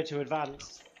think you go to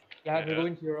advanced. You have to go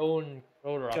into your own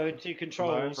controller. Go to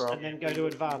controls and then go to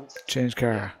advanced. Change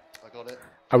car. I got it.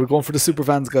 Are we going for the super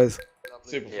vans, guys?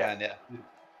 Super fan, yeah.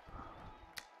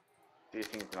 These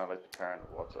things do not like to turn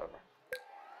whatsoever.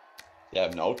 Yeah,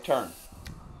 no turn.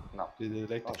 No. Do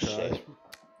they like to shit.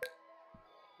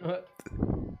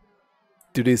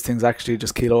 Do these things actually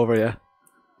just keel over? Yeah.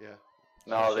 Yeah.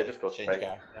 No, they just go straight.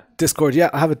 Yeah. Discord. Yeah,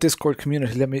 I have a Discord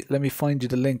community. Let me find you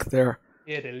the link there.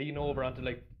 Yeah, they lean over onto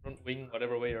like front wing,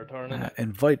 whatever way you're turning.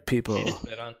 Invite people.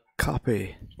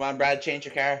 Copy. Come on, Brad, change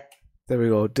your car. There we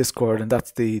go. Discord, and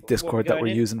that's the Discord that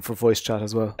we're using for voice chat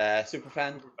as well. Super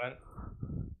fan.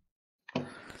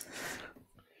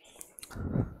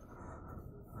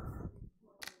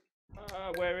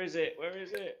 Where is it? Where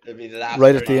is it? It'll be the last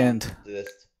right at the end. There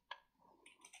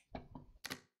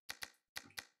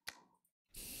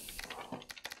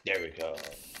we go.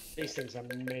 These things are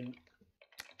mint.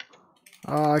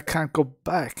 Oh, I can't go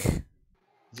back. Is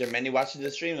there many watching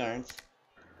the stream, Lawrence?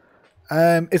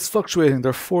 It's fluctuating. There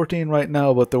are 14 right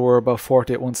now, but there were about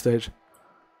 40 at one stage.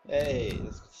 Hey,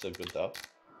 that's so good though.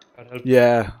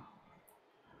 Yeah.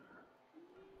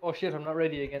 Oh shit, I'm not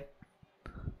ready again.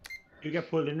 You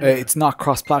get pulled in there. It's not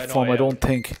cross-platform, I don't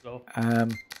think. I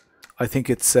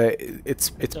think it's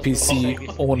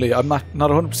PC only. I'm not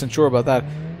 100% sure about that.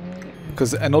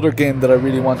 Because another game that I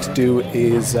really want to do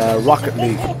is Rocket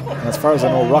League. And as far as I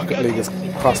know, Rocket League is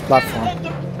cross-platform.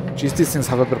 Jeez, these things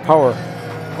have a bit of power.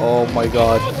 Oh my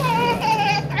god.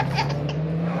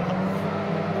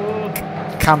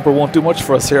 Camper won't do much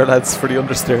for us here, lads, for the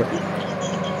understeer.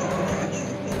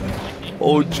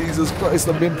 Oh, Jesus Christ,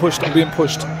 I'm being pushed, I'm being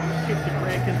pushed.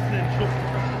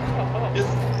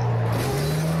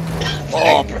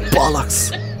 Oh,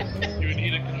 bollocks. You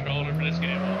need a controller for this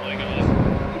game, oh my god.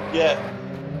 Yeah.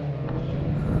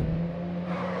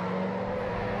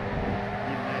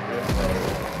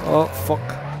 Oh, fuck.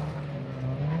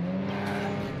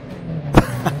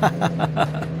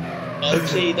 Oh,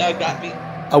 gee, that got me.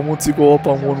 And once you go up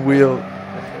on one wheel... They're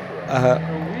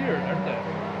weird, aren't they?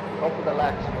 Up with the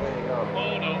latch, there you go.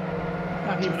 Oh no.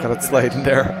 got it sliding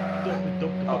there.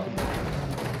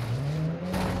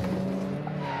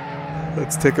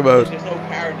 Let's take him out. There's no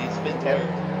car in these spin tires.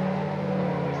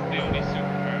 The only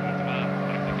supercar with the map.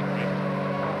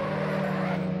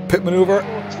 Pit maneuver.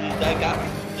 Oh, gee, that got me.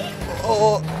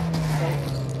 Oh.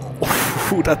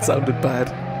 Ooh, that sounded bad.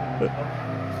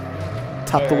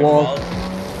 Tap the wall.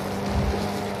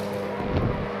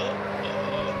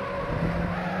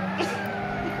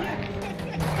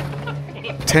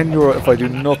 10 euro if I do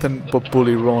nothing but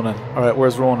bully Ronan. Alright,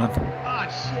 where's Ronan? Ah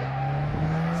shit!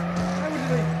 How did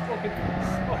I fucking...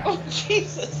 Oh,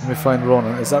 Jesus! Let me find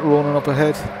Ronan. Is that Ronan up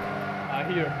ahead?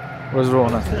 Here. Where's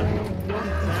Ronan?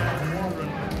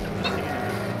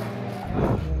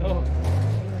 Oh.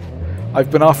 I've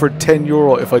been offered 10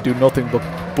 euro if I do nothing but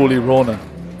bully Ronan.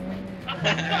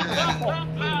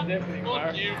 Definitely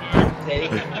Mark. You, Mark.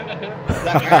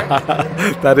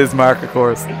 That is Mark, of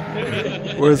course.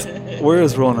 Where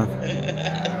is Ronan?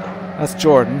 That's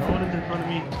Jordan. Ronan's in front of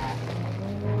me.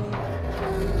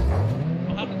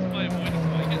 What happens if I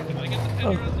avoid it? If I get the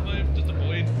 10 euros, if I just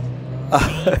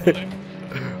avoid?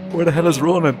 Where the hell is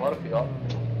Ronan? What if you got?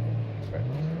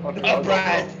 Oh,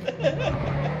 Brad! What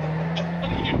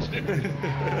are you doing?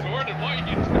 Jordan, what are you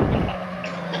doing?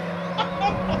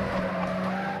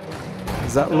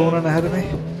 Is that Ronan ahead of me?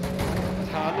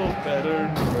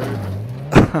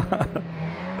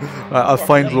 I'll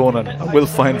find Ronan. I will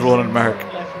find Ronan, Mark.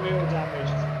 Left wheel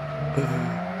damaged.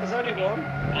 There's only one.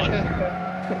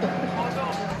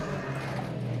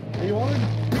 Are you on?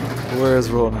 Where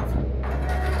is Ronan?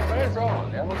 Where's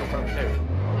Ronan? Yeah, I'm looking for him too.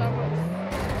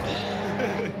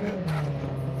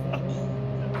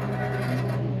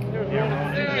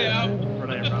 There I am.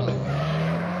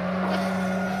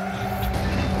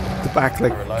 The back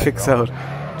like kicks out.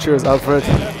 Cheers, Alfred.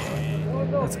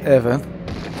 That's Evan.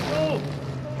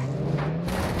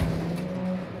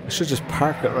 I should just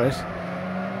park it, right?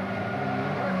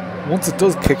 Once it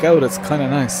does kick out, it's kind of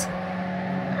nice.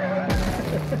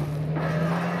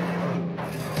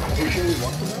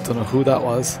 Don't know who that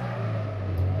was. Is it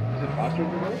faster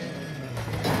than yours?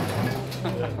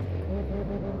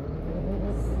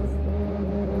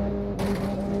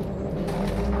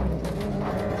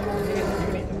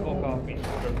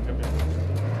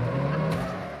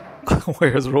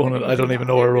 Where's Ronan? I don't even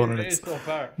know where Ronan is.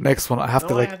 Next one, I have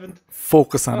to like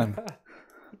focus on him.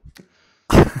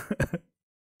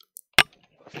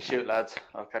 Shoot, lads.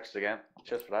 I'll catch it again.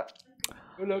 Cheers for that.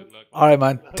 Good luck. Alright,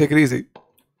 man. Take it easy.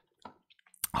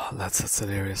 Oh, lads, that's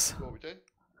hilarious. What are we doing?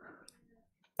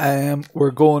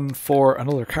 We're going for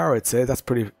another car, I'd say. That's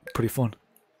pretty fun.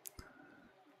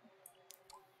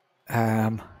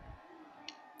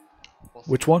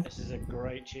 Which one? This is a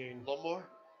great tune. One more.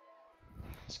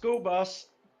 School bus.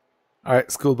 All right,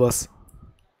 school bus.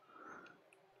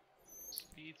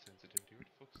 Speed sensitivity.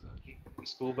 What the fuck's that?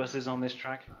 School buses on this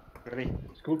track. Ready?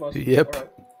 School bus. Yep. Alright.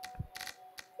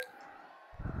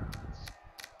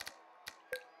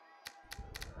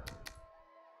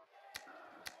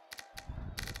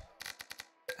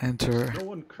 Enter. No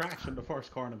one crash in the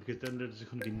first corner because then there's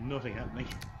going to be nothing happening.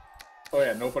 Oh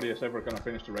yeah, nobody is ever gonna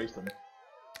finish the race then.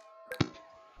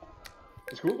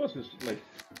 The school bus is like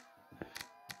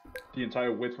the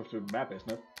entire width of the map,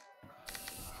 isn't it?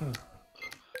 I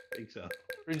think so.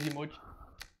 Pretty much.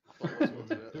 Who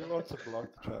wants to block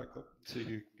the track up so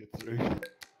you can get through?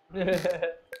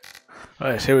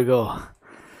 Right, here we go.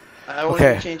 I want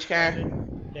Okay. to change car.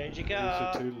 Change your These car.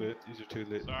 are too late. These are too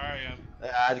late. Sorry, I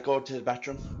had to go to the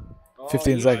bathroom.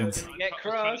 15 seconds. You get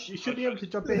crushed. You should be able to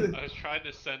jump in. I was trying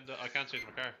to send. I can't change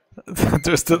my car.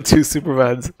 There's still 2 super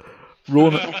vans.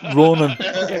 Ronan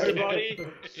Everybody.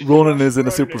 is in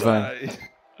a super van.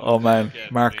 Oh man,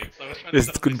 Mark, this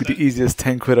is going to be the easiest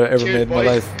 10 quid I've ever Cheers, made in my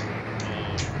boys. life.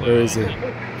 Where is he?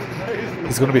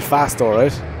 He's going to be fast,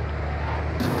 alright?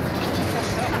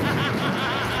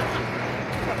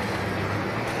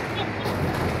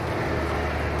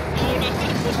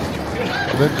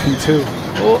 I'm in P2.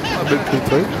 Oh, I'm in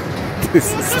P3. This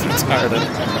is retarded.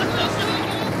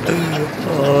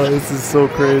 Oh, this is so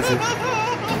crazy.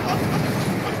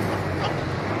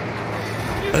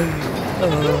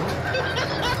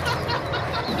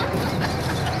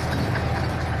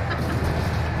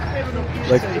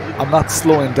 Like, I'm not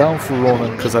slowing down for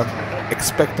Ronan because I'm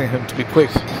expecting him to be quick.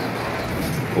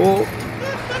 Oh.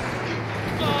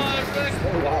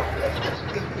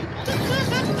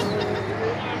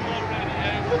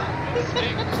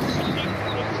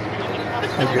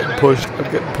 I'm getting pushed.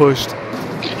 I'm getting pushed.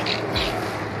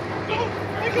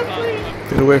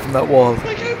 Get away from that wall.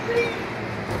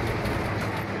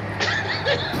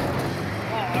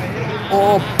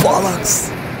 Oh,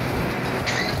 bollocks!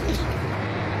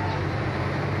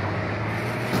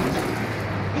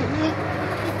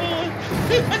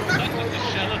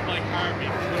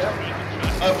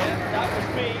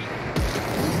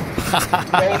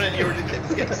 Ronan, you were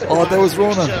the Oh, there was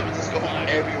Ronan. Just going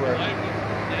everywhere.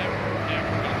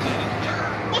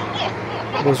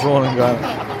 Where's Ronan gone?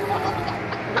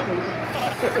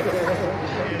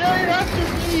 No, you're not to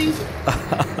please.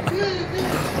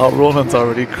 Oh, Ronan's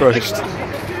already crushed.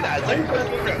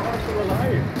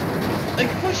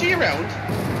 Like push you around.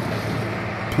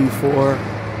 P4.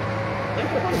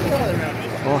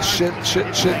 Oh shit,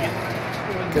 shit, shit.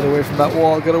 Get away from that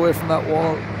wall, get away from that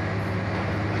wall.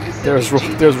 There's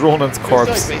Ronan's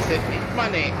corpse.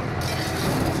 Money.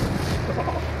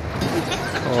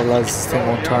 Oh lads, this thing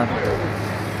won't turn.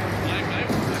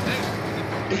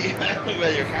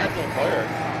 Well, your car's on fire.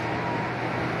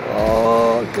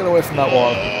 Oh, get away from that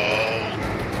wall.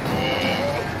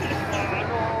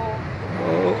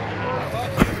 Oh.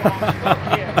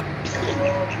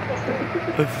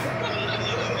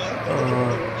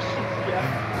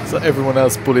 So everyone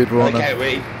else bullied Ronan. I can't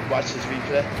wait. Watch this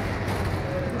replay.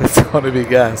 It's gonna be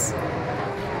gas.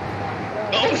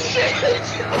 Oh shit!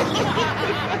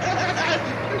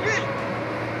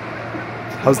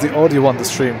 How's the audio on the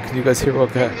stream? Can you guys hear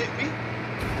okay?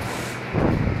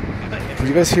 Can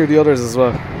you guys hear the others as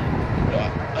well? I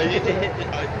need to hit the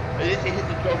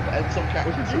jump and some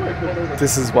characters.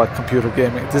 This is what computer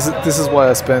gaming. This is why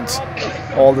I spent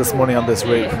all this money on this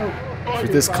rig for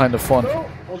this kind of fun.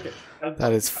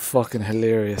 That is fucking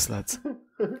hilarious, lads.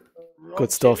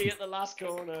 Good stuff. At the last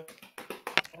corner.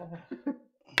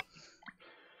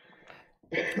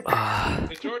 Hey,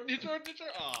 Jordan.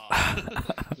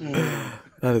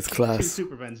 That is 2 class.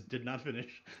 supervans did not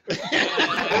finish. I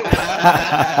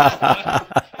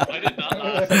did not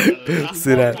last.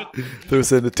 See that? They were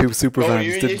saying the 2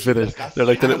 supervans didn't finish. They're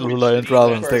like the little Reliant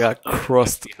Robins. They got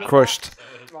crushed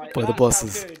Right, by the that's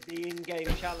buses. how good the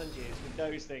in-game challenges with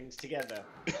those things together.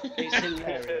 It's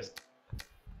hilarious.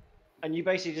 And you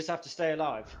basically just have to stay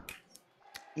alive.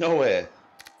 No way.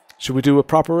 Should we do a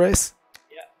proper race?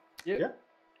 Yeah.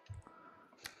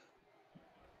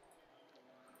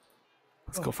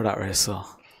 Let's go for that race. So,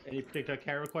 Any particular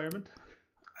car requirement?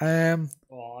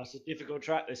 Oh, it's a difficult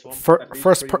track, this one.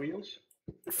 first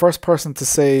person to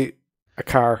say a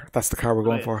car. That's the car we're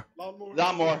going for.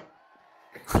 Lawnmower.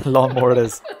 Lawnmower it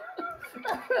is.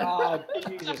 Oh,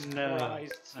 Jesus No.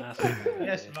 Christ.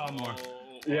 Yes, lawnmower.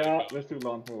 Yeah, let's do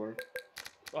lawnmower.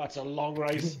 That's a long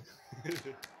race.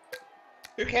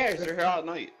 Who cares? They're here all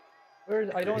night. Where's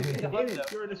I don't see the Honda.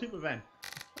 You're in the super van.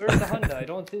 Where's the Honda? I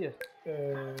don't see it.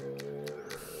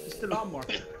 It's the lawnmower.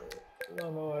 I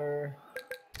don't know where.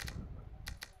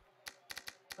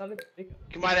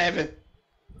 Come on, Evan.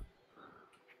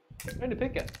 I'm trying to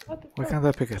pick it. What the Why fuck? can't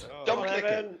I pick it? Double click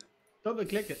it. Double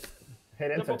click it.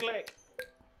 Hit enter. Double click.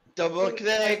 Double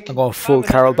click. I'm going full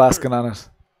Carol Baskin on it.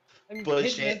 I'm hitting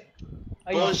Bullshit. it.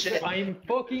 Bullshit. I'm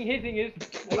fucking hitting it.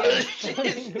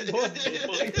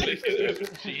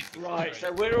 Right,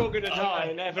 so we're all going to die,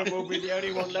 and Evan will be the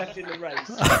only one left in the race.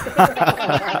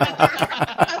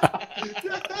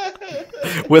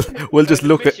 We'll just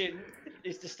look at mission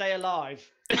is to stay alive.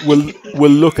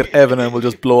 we'll look at Evan and we'll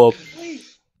just blow up.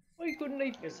 Why couldn't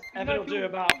I? Because Evan will do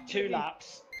about 2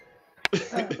 laps. Here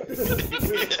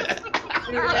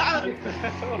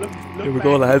we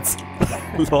go, lads.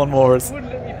 Lawnmowers.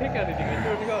 Wouldn't let me pick anything. I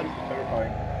swear to God.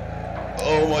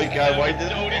 Oh my god, why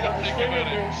did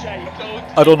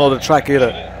I don't know the track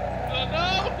either.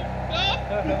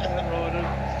 Ronan.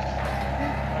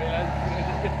 Alright, lads,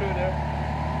 just get through there.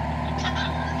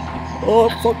 Oh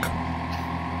fuck!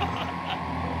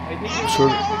 I think Sure.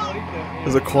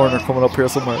 There's a corner coming up here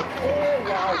somewhere. Oh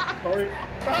wow, sorry.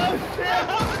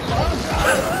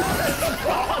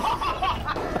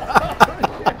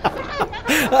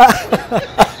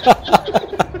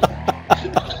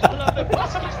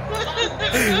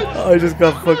 I just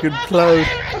got fucking plowed.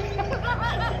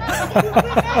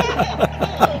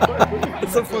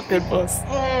 It's a fucking bus.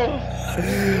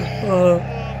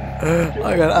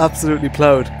 I got absolutely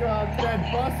plowed. God,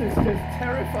 that bus is just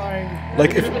terrifying.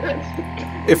 Like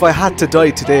if I had to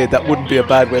die today, that wouldn't be a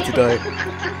bad way to die.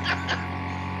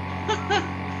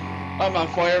 I'm on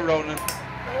fire, Ronan.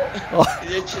 Oh,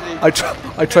 Literally.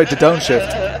 I tried to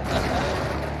downshift.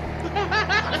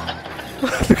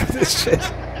 Look at this shit.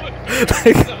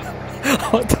 Like,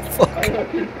 what the fuck?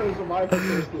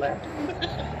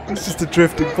 It's just a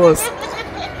drifting bus.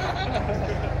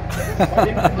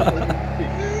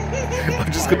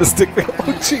 I'm just gonna stick me.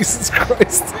 Oh Jesus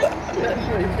Christ!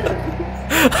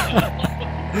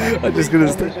 I'm just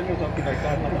gonna stick.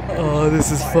 Oh,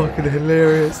 this is fucking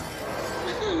hilarious.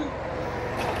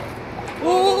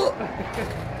 Oh!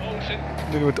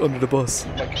 Look at under the bus.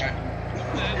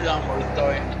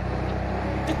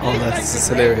 Oh, this is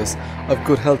hilarious. I've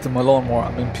good health in my lawnmower.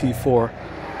 I'm in P4.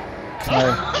 Can I?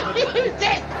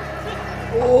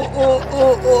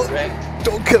 Oh!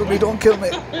 Don't kill me! Don't kill me!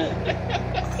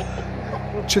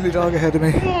 Chili dog ahead of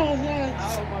me.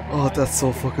 Oh, that's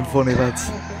so fucking funny,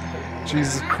 lads.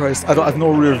 Jesus Christ! I have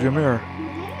no rear view mirror.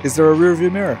 Is there a rear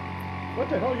view mirror? What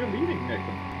the hell? You're leading,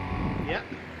 Nathan. Yeah.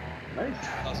 Nice.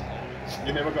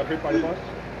 You never got hit by the bus?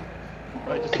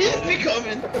 He's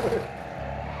becoming.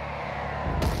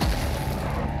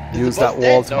 Use that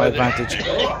wall to my advantage.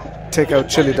 Take out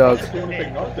Chili Dog.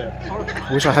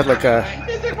 Wish I had like a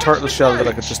turtle shell that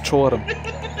I could just throw at him.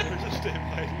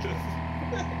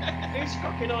 Whose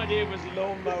fucking idea was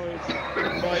lawnmowers?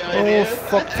 Oh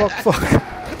fuck!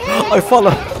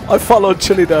 I followed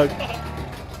Chili Dog.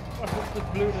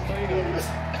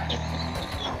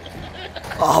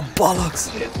 Oh bollocks!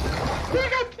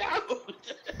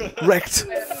 Wrecked.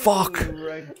 Fuck.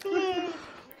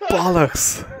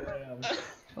 Bollocks.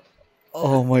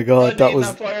 Oh my god, that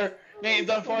was. Nathan's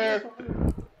on fire.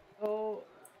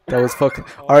 That was fucking.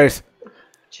 Alright.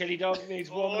 Chili Dog needs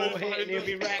one more hit and he'll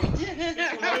be wrecked.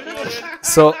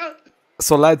 So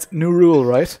lads, new rule,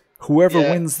 right?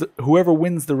 Whoever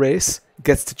wins the race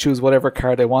gets to choose whatever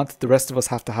car they want. The rest of us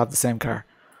have to have the same car.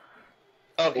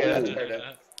 Okay, that's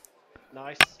fair.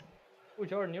 Nice. Oh,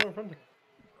 Jordan, you're in front of me.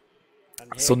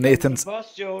 So Nathan's.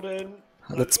 Bus, Jordan.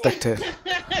 Let's spectate.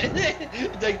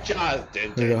 Like Jaws. There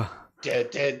we go.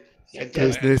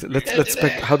 There's Nathan. Let's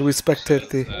how do we spectate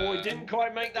the? Oh, he didn't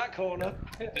quite make that corner.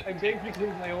 I'm basically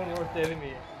losing my own worst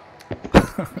enemy.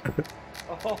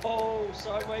 Oh,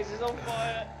 Sideways is on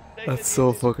fire. That's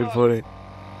so fucking funny.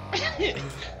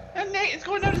 And Nathan's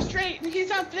going down the straight and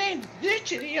he's on flames.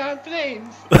 Literally on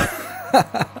flames.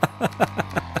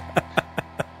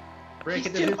 Break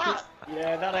it He's too hot.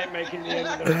 Yeah, that ain't making the end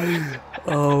of the race.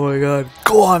 Oh my god.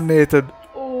 Go on, Nathan.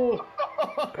 Oh,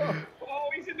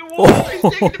 he's in the water. He's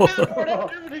taking the billboard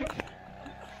out and everything.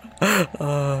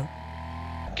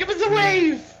 Give us a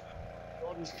wave.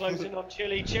 Jordan's closing on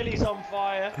Chili. Chili's on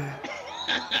fire.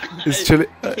 Is Chili?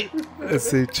 Let's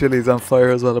see. Chili's on fire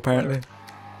as well, apparently.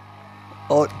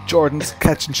 Oh, Jordan's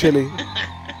catching Chili.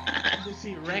 You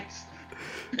see Rex.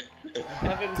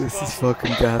 This is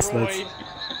fucking gas, lads.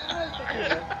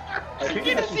 You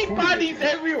can see bodies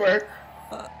everywhere.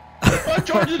 Oh,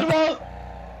 Jordan's the wall.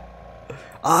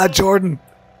 Ah, Jordan.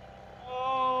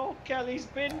 Oh, Kelly's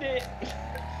binned it.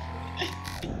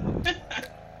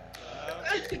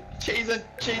 Cheese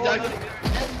on.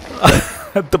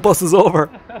 The bus is over.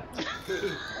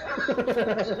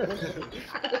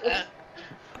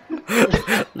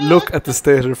 Look at the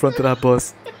state of the front of that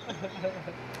bus.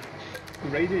 The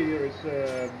radiator is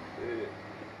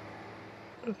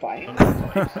fine.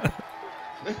 How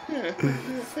is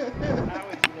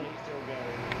Nate still going?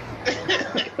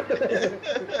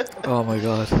 Oh my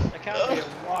god. There can't be a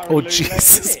wire Oh loop left,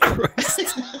 Jesus is it?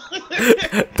 Christ.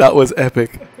 That was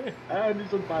epic. And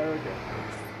he's on fire again.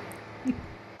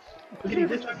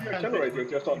 This time your accelerator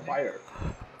is just on fire.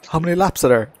 How many laps are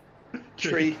there?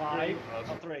 3. 5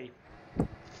 or 3.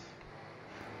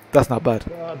 That's not bad.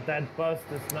 God, that bus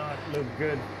does not look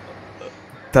good.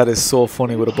 That is so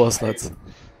funny with a bus, lads.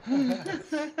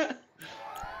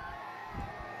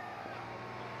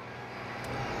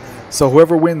 So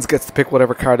whoever wins gets to pick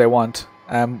whatever car they want.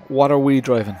 What are we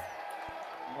driving?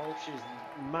 Mulch is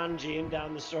mangying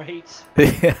down the streets.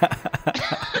 Yeah.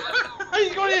 Are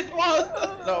you going in?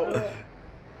 What? No.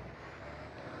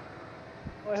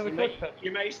 I have a touchpad.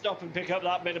 You may stop and pick up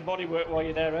that bit of bodywork while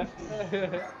you're there,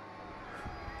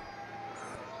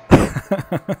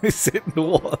 He's hitting the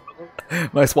wall.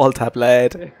 Nice wall tap,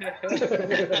 lad.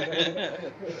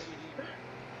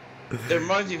 It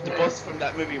reminds me of the bus from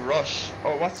that movie Rush.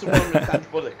 Or what's the one with Sandra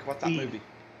Bullock? What's that movie?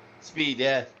 Speed,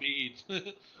 yeah. Speed. Keep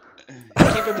it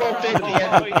both in the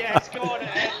Oh, end. yes, go on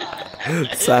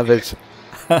ahead. Savage.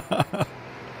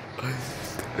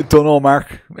 Don't know,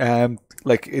 Mark.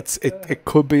 Like it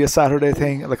could be a Saturday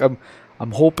thing. Like I'm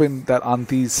hoping that on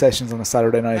these sessions on a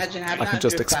Saturday night Imagine having I can that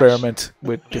just in your experiment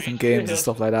with different games and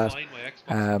stuff like that. Find my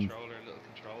Xbox controller, little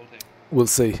control thing. We'll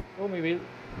see. Oh, maybe.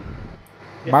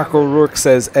 Mark O'Rourke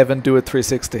says Evan do it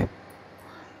 360.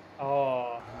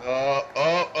 Oh.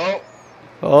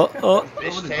 Oh.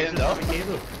 Fish tailed up.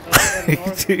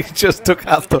 He just took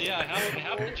half the. Yeah, I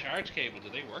have the charge cable. Do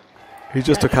they work? He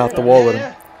just took half the wall with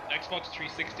him. Xbox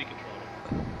 360 controller.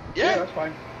 Yeah, that's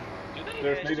fine. Do they?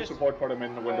 There's native support for them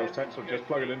in the Windows 10, so just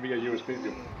plug it in via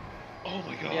USB. Oh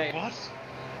my god, Yeah. what?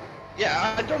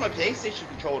 Yeah, I don't have PlayStation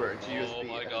controller to USB. Oh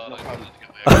my god, No I problem. need to get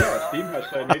my Yeah, Steam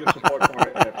has native support for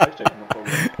PlayStation controller.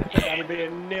 That'll be a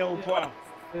nil point.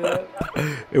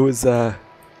 It was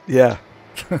yeah.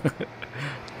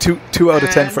 2 out of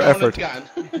 10 for And effort. Ronan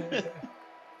gone.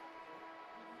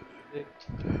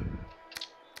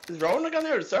 Is Ronan gone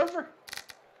out of the server?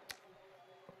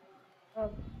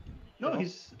 No,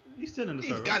 he's still in the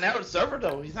He's server. gone out of the server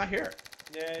though. He's not here.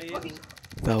 Yeah, he is.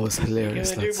 That was He's hilarious.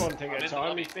 gonna do Lads. one thing at a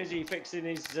time. He's busy fixing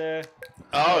his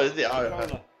Oh, is he? Oh,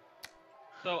 controller.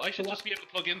 So I should just be able to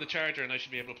plug in the charger and I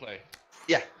should be able to play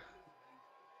yeah.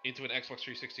 into an Xbox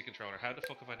 360 controller. How the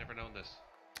fuck have I never known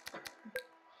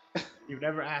this? You've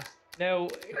never asked. Now,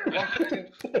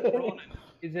 Ronan,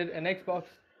 is it an Xbox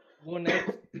One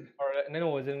X or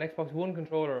no? Is it an Xbox One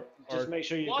controller? Just make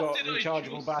sure you've What got did I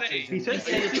rechargeable just batteries. say? He said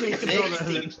 360 controller.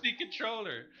 360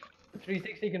 controller.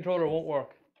 360 controller won't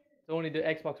work. It's only the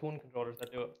Xbox One controllers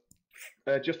that do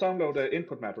it. Just download the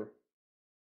input mapper.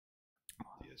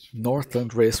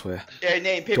 Northland Raceway. Yeah,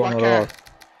 name, pick Don't what know at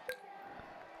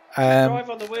car. all. Drive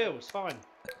on the wheels, fine.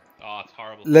 Oh, it's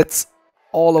horrible. Let's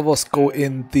all of us go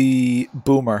in the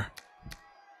Boomer.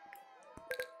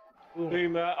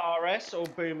 Boomer RS or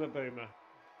Boomer Boomer?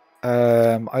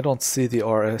 I don't see the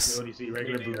You RS. only see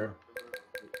regular boomer.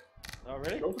 Oh,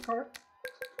 really? Show the car.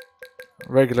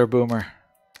 Regular Boomer.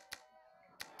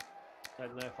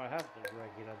 Don't know if I have the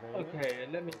regular Boomer. Okay,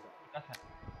 let me.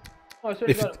 Oh, I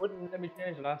swear If to God, it- it wouldn't let me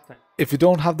change it last time. If you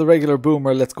don't have the regular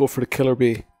Boomer, let's go for the Killer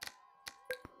Bee.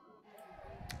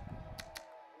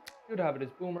 Should have it.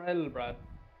 It's Boomer L, Brad.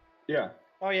 Yeah.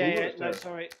 Oh yeah, Boomer yeah. is No, there.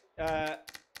 sorry. Oh,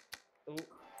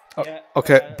 Oh, yeah,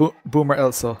 okay, Boomer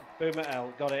Elsa. Boomer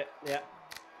L, got it. Yeah.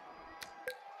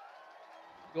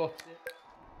 Got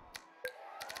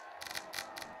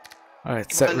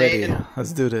Alright, set on, ready. Nathan.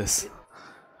 Let's do this.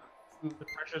 The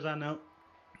pressure's on now.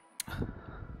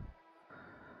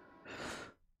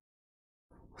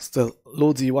 Still,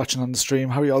 loads of you watching on the stream.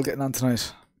 How are you all getting on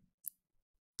tonight?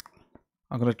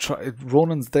 I'm going to try.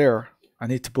 Ronan's there. I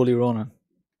need to bully Ronan.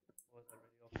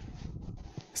 It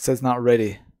says not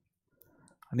ready.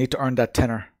 I need to earn that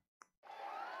tenner.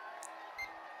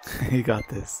 He got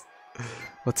this.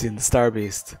 What's he in the Star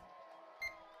Beast?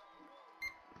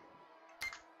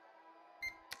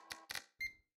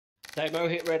 Demo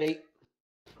hit ready.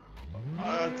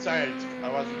 Sorry, I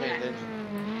wasn't paying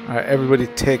attention. Alright, everybody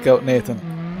take out Nathan.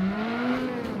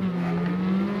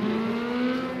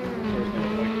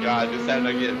 God, this sounds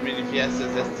like a mini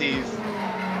Fiestas STs.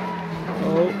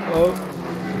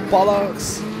 Oh,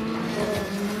 bollocks.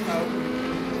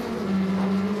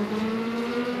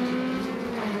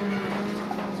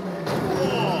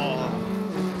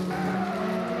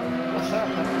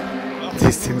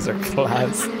 These things are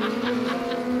class. I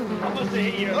must have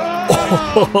hit you.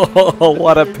 Oh,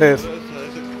 what a pit.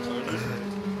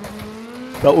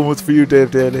 That one was for you,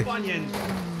 Dave Daly. There's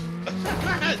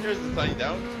the sign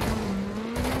down.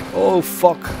 Oh,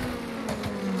 fuck.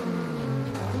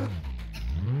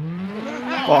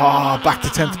 Oh, back to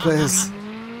 10th place.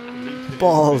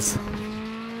 Balls.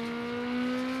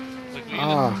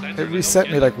 Ah, it reset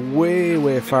me like way,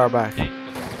 way far back.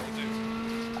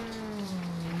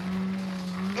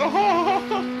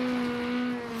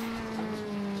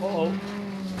 Uh-oh.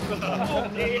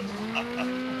 It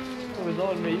was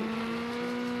on me.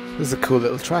 This is a cool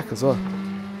little track as well.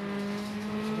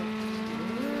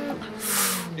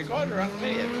 You're going around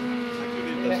me.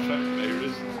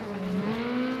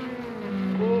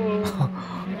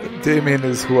 Damien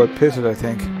is who I pitted, I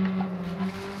think.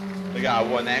 We got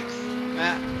 1x.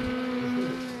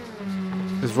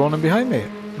 Is Ronan behind me?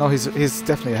 No, he's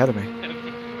definitely ahead of me.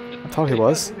 I thought he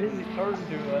was.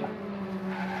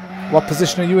 What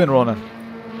position are you in, Ronan?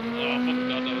 Oh, fucking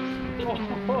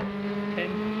God,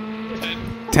 that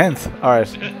 10th.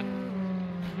 Alright.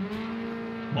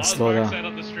 was... Slow Mark down. said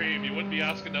on the stream, you wouldn't be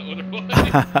asking that otherwise.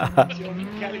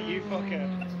 Kelly, you fucker.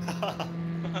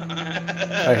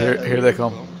 Right, here they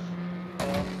come.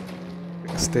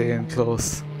 Stay in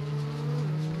close.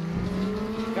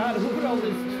 God, who put all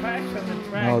this trash on the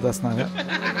track? No, that's not it.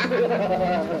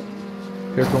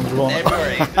 Here comes Ronan.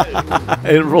 Everywhere.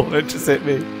 Hey, Ronan just hit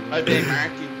me. I blame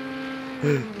Marky.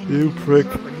 You prick.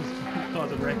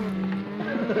 Cause a wreck.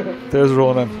 There's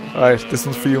Ronan. Alright, this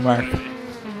one's for you, Mark.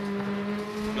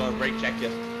 Gonna brake check you.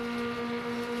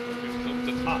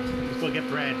 Ah, let's go get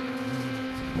bread.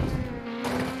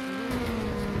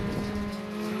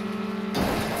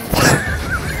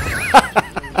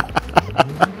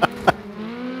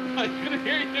 I could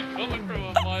hear you coming from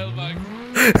a mile back.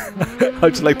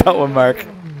 How'd you like that one, Mark?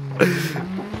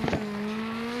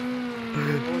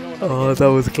 Oh, that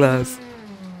was class.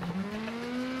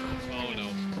 Oh no.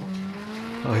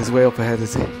 Oh, he's way up ahead,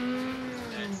 is he? Oh no.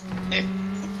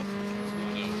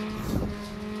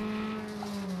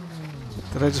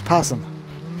 Did I just pass him?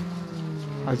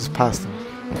 I just passed him.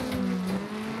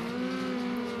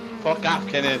 Fuck off,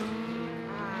 Kenny.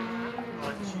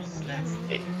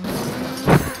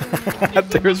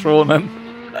 There's Ronan.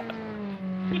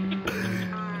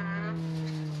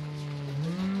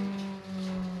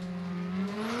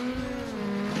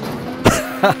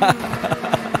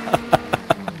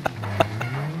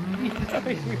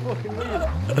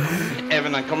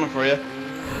 Evan, I'm coming for you.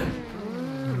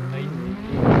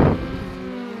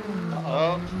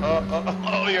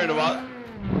 Oh, you're the what?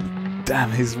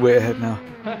 Damn, he's way ahead now.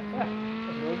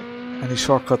 Any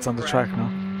shortcuts on the track now?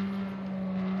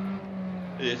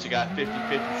 Yes, you got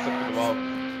 50-50 stuck in the wall.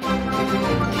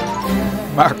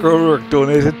 Mark O'Rourke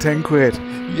donated 10 quid.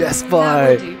 Yes, That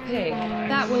bye. will do, pig.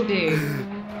 That will do.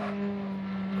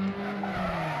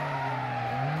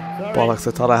 Bollocks,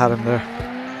 I thought I had him there.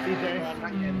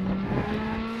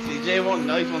 CJ won,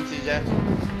 nice one, CJ.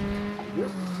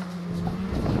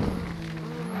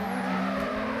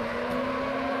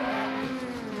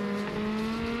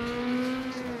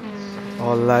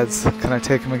 Oh, lads, can I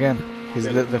take him again? He's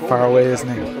a little bit far away, isn't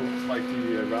he? Like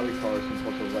the rally cars and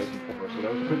stuff was racing for, so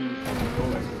that was pretty easy to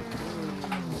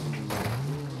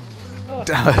go.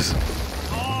 Damn it.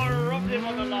 Oh, I rubbed him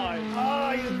on the line.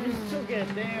 Oh, you took it,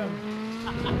 damn.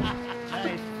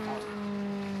 Nice.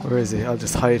 Where is he? I'll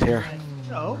just hide here.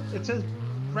 No, it says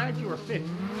Brad, you were fit.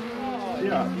 Oh,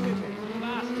 Yeah.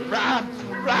 Rap!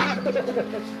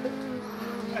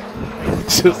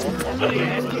 Just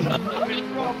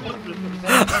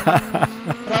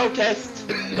Protest!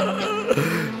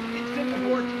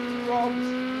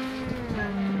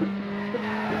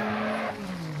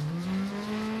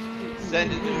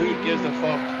 Send it to who gives a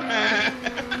fuck.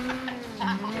 I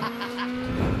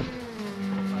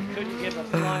couldn't give a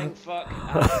flying fuck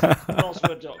at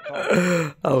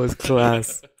crossword.com. that was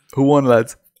class. Who won,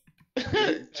 lads?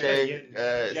 Jay,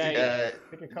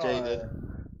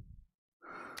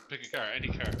 Pick a car, any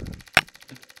car.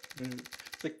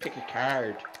 It's like pick a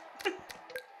card.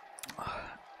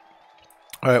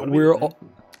 Alright, we're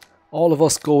all of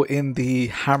us go in the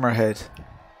hammerhead.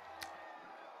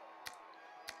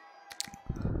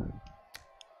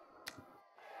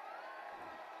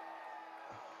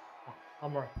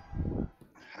 Hammer.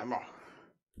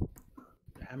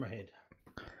 Hammerhead.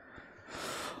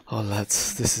 Oh,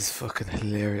 lads, this is fucking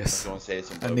hilarious. Don't say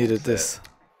some I needed this.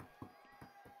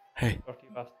 Hey,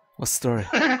 what's the story?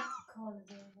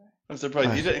 I'm surprised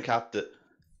you Right. didn't cap it.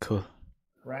 Cool.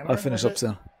 I'll finish up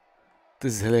soon.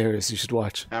 This is hilarious. You should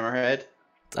watch. Hammerhead.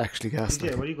 It's actually gas.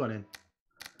 Yeah, where are you going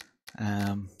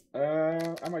in?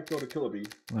 I might go to Killabee.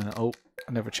 Oh,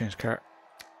 I never changed car.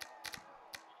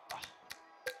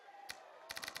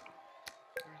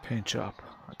 Paint shop.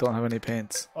 I don't have any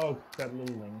paints. Oh, that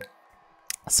little thing.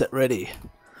 Set ready.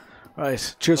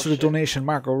 Right. Cheers for the donation,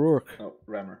 Mark O'Rourke. Oh,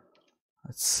 Rammer.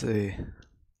 Let's see. I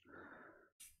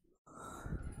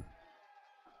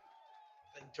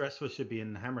think the rest of us should be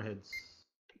in Hammerheads.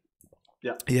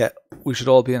 Yeah. Yeah, we should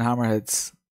all be in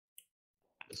Hammerheads.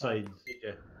 Besides,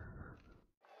 yeah.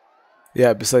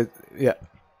 Yeah, besides, yeah.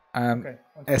 Okay,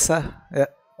 Essa, yeah.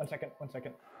 1 second, 1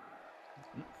 second.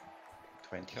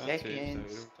 20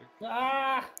 seconds.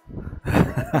 Ah!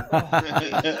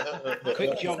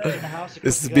 Quick jog to the house.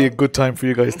 This would be a good time for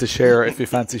you guys to share if you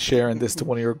fancy sharing this to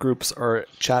one of your groups or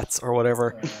chats or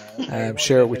whatever.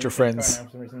 Share it with your friends.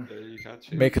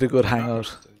 Make it a good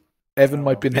hangout. Evan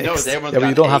might be next. Yeah, but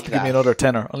you don't have to give me another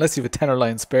tenner unless you have a tenner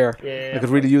line spare. I could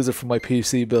really use it for my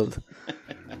PC build.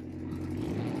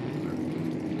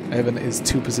 Evan is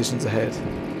 2 positions ahead.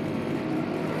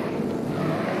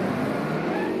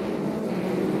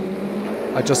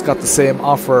 I just got the same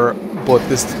offer, but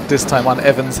this time on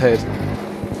Evan's head.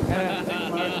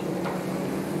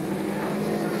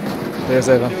 There's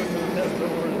Evan.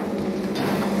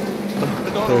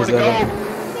 There's Evan.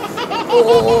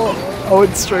 Oh, I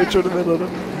went straight through the middle of it.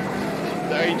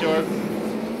 Sorry, Jorge.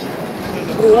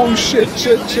 Oh shit,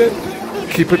 shit, shit.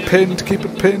 Keep it pinned, keep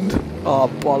it pinned. Oh,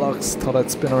 bollocks. Thought I'd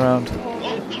spin around.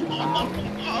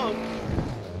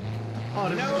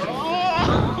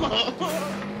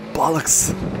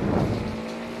 Bollocks.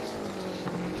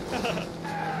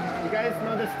 You guys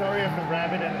know the story of the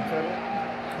rabbit and the turtle?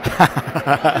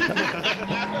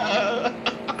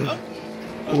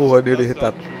 Oh, I nearly hit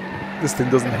that. This thing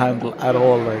doesn't handle at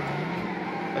all, like.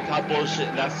 I can't bullshit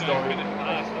in that story.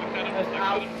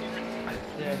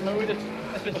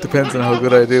 Depends on how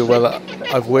good I do. Well,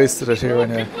 I've wasted it here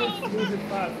and here.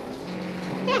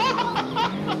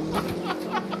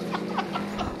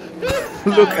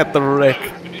 Look at the wreck.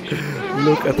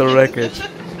 Look at the wreckage.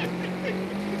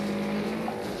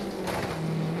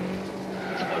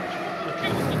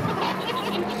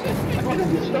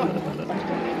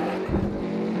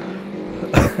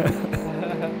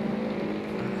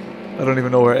 I don't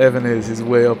even know where Evan is. He's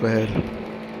way up ahead.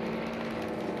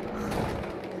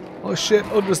 Oh shit,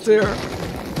 understeer.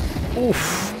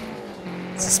 Oof.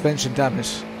 Suspension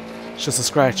damage. It's just a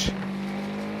scratch.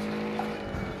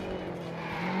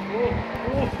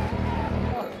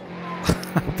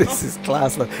 This is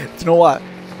class. Do you know what?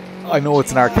 I know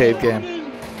it's an arcade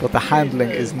game, but the handling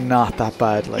is not that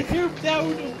bad. Like.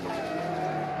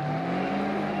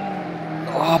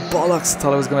 Oh bollocks!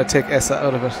 Thought I was gonna take Essa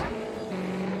out of it.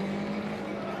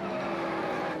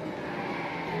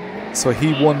 So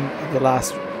he won the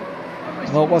last.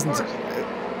 No, it wasn't.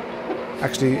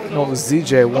 Actually, no, it was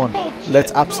ZJ won.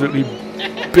 Let's absolutely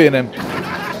bin him.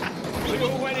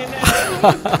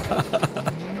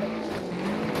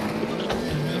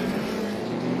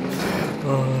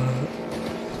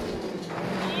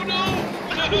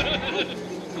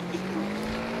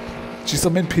 Jeez,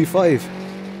 I'm in P5.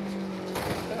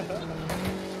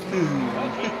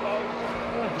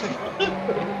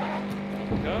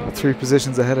 3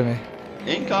 positions ahead of me.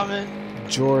 Incoming.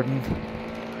 Jordan.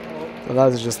 The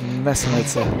lads are just messing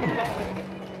with it.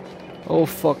 Oh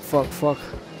fuck, fuck, fuck.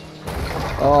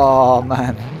 Oh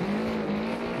man.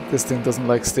 This thing doesn't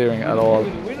like steering at all.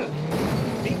 You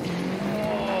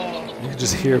can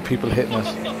just hear people hitting it.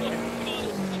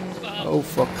 Oh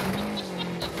fuck.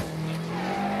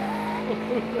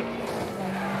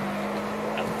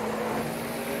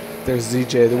 There's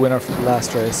ZJ, the winner from the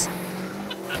last race.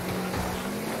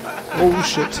 Oh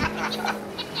shit.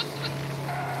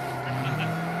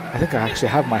 I think I actually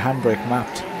have my handbrake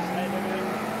mapped.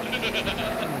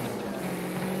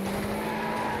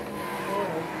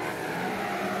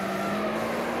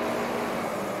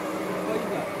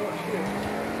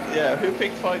 Yeah, who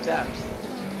picked 5 laps?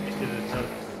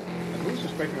 Who's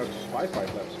suspecting us 5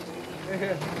 laps?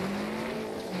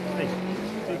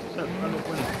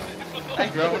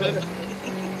 Thank you, Ronan.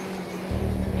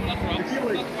 You feel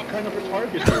like kind of a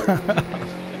target here.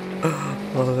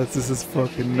 Oh, this is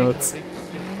fucking nuts.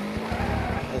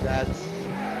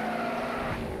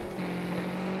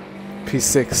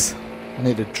 P6. I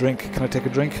need a drink. Can I take a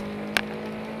drink?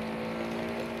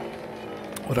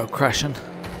 Without crashing.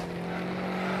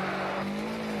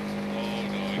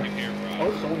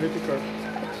 Oh, someone hit the curb.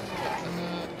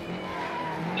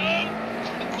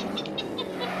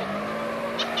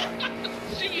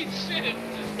 Shit.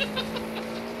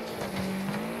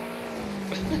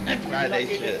 Brad ate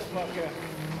shit.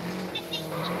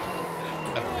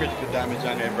 Have critical damage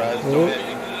on your Brad. Oh.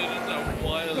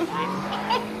 wild rip.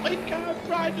 Oh my god,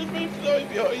 Brian just been flying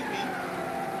behind me.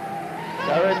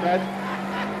 Alright, man.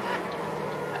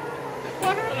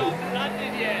 What are not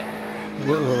landed yet?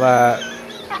 Little,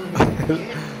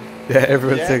 yeah,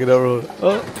 everyone's taking that road.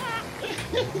 Oh,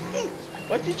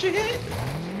 What did you hit?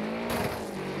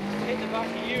 Hit the back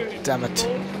of you. damn it.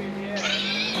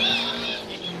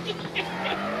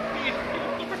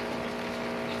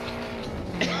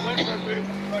 Went for a move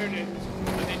for Ronan,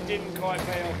 and it didn't quite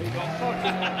pay off. He got fucked.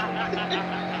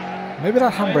 Maybe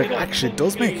that handbrake actually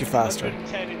does make you faster.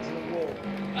 110 into the wall.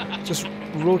 Just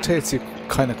rotates you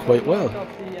kind of quite well.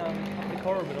 Off the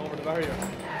curb and over the barrier.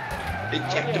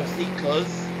 Ejective seat,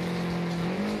 cuz.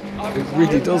 It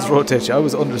really does rotate you. I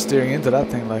was understeering into that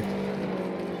thing like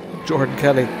Jordan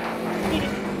Kelly.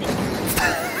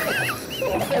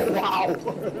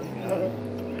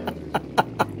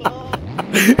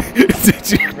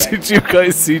 Did you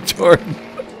guys see Jordan?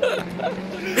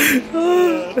 Looking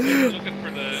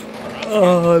for the.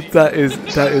 Oh, that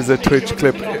is a Twitch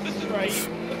clip. Stay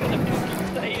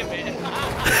a bit.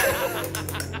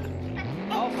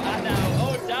 Oh, man, now.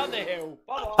 Oh, down the hill.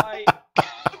 Bye bye.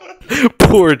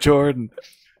 Poor Jordan.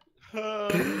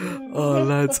 Oh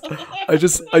lads, I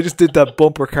just did that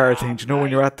bumper car thing. Do you know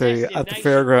when you're at the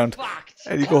fairground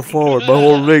and you go forward? My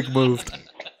whole rig moved.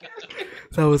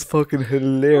 That was fucking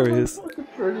hilarious.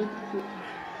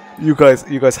 You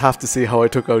guys have to see how I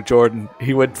took out Jordan.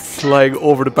 He went flying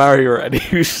over the barrier and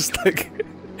he was just like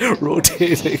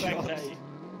rotating.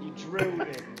 You drilled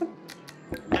him.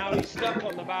 Now he's stuck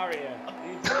on the barrier.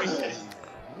 You drilled him.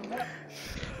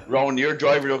 Ronan, your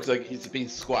driver looks like he's been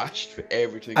squashed for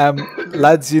everything.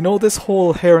 Lads, you know this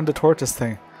whole hare and the tortoise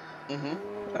thing? Mm-hmm.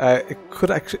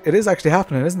 It is actually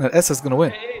happening, isn't it? S is going to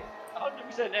win.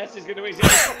 100% S is going to win. He's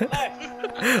left.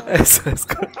 S is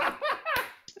going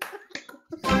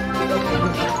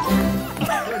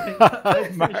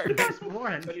Mark.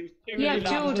 Yeah,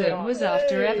 Jordan was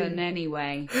after Evan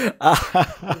anyway.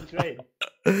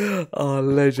 Oh,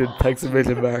 legend. Thanks a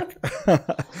million, Mark.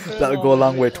 That'll go a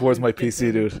long way towards my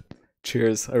PC, dude.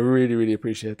 Cheers. I really, really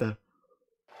appreciate that.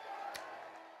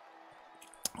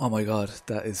 Oh my god,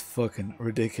 that is fucking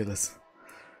ridiculous.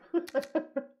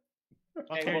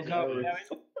 Okay, we'll go.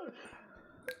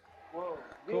 Whoa,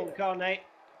 cool car, Nate.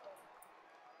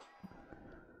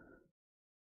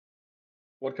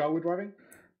 What car are we driving?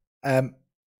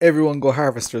 Everyone go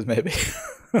harvesters, maybe.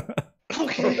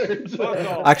 Okay.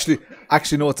 Actually,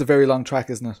 no. It's a very long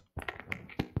track, isn't it?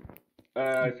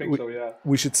 I think so. Yeah.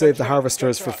 We should save the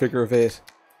harvesters for figure of 8.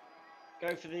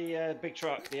 Go for the big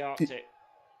truck, the Arctic.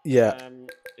 Yeah.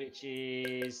 Which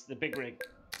is the big rig.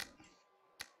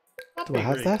 Do I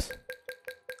have that?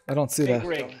 I don't see Big that.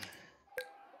 rig.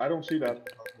 I don't see that.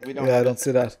 We don't Yeah, I have don't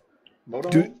see that.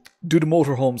 Motorhome? Do the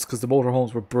motorhomes because the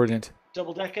motorhomes were brilliant.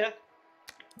 Double decker.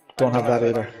 Don't have that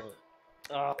either.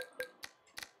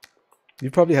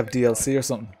 You probably have DLC or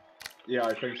something. Yeah,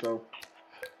 I think so.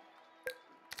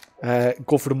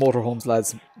 Go for the motorhomes,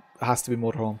 lads. It has to be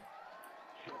motorhome.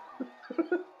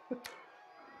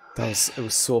 It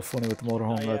was so funny with the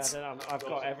motorhome, lads. Yeah, I've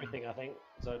got everything, I think.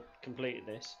 So I've completed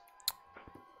this.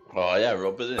 Oh yeah,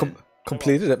 rub it in.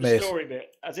 Completed it, mate. Story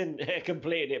bit, as in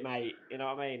completed it, mate. You know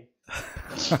what I mean?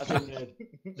 As in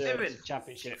the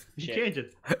championship. You change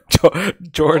it.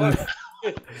 Jordan,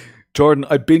 Jordan,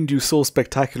 I binned you so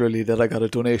spectacularly that I got a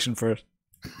donation for it.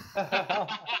 I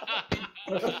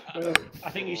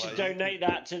think you should donate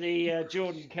that to the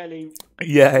Jordan Kelly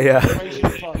Yeah.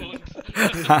 Fund.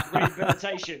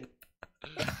 Rehabilitation.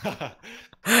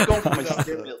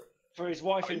 For his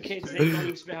wife and kids that he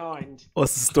leaves behind.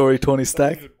 What's the story, Tony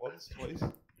Stack?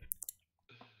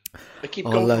 I keep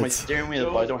going for my steering wheel,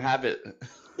 but I don't have it.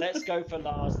 Let's go for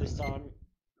Lars this time.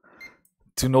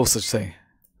 Do no such thing.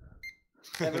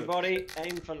 Everybody,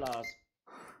 aim for Lars.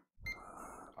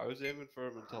 I was aiming for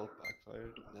him until it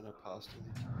backfired, and then I passed him.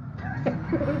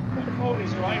 Oh,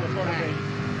 he's right in front of me.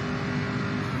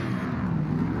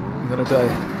 I'm gonna die.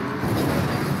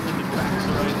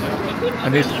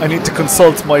 I need to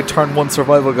consult my turn 1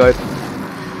 survival guide.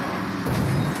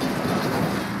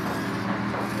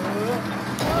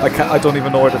 I don't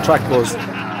even know where the track goes.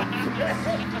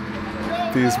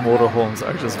 These motorhomes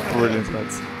are just brilliant,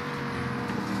 lads.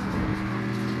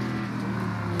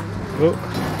 Oh.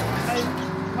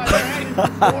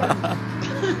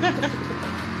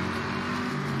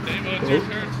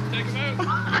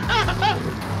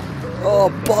 Oh,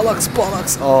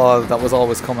 bollocks. Oh, that was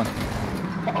always coming.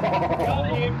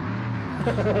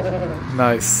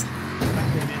 Nice.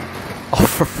 Oh,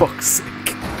 for fuck's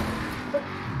sake.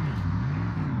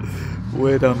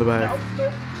 Way down the back.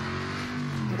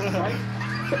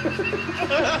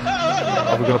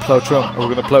 Are we going to plow through him? Are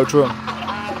we going to plow through him?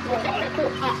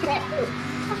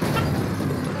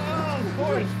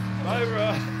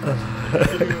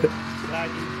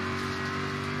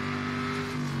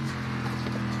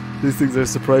 These things are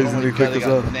surprisingly quick as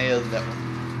well. Nailed that one.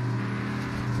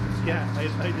 Yeah, I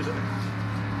did it.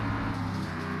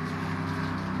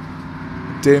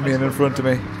 Damien in front of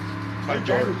me. My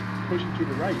Jorge was pushing to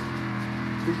the right.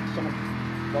 Someone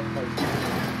walking by.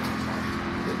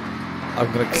 I'm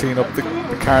going to clean up the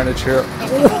carnage here.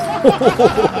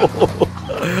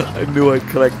 I knew I'd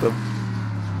collect them.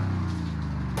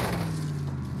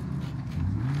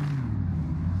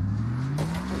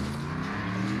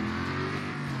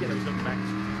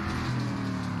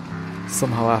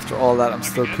 Somehow after all that I'm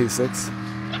still P6.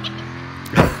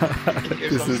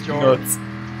 This is nuts.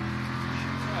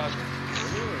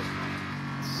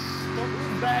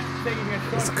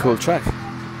 It's a cool track.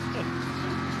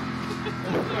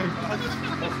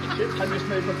 I just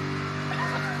made them.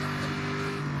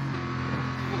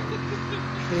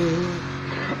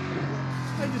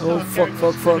 Oh fuck.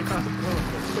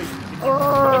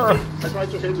 I tried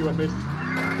to hit you and missed.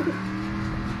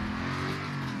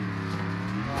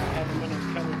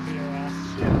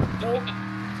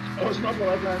 That was not what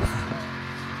I planned.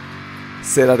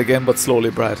 Say that again, but slowly,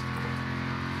 Brad.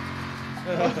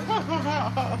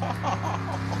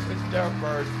 Dark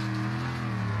bird.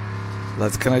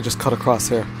 Lads, can I just cut across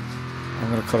here? I'm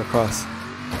gonna cut across.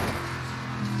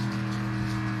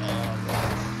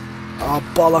 Oh,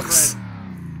 bollocks!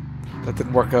 That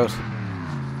didn't work out.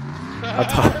 I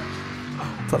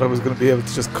thought I was gonna be able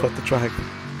to just cut the track.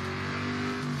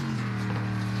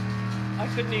 I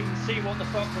couldn't even see what the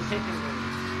fuck was hitting me.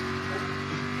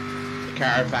 The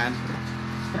caravan.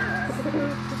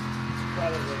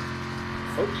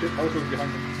 Oh shit, I was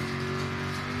behind him.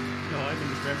 No, I'm in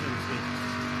the gremlin seat.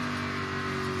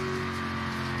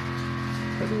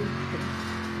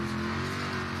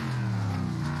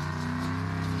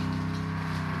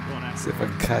 See if I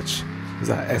can catch. Is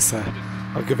that Essa?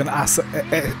 I've given Essa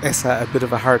a bit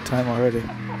of a hard time already.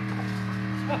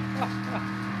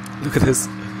 Look at this.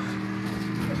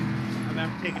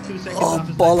 I'm taking 2 seconds. Oh,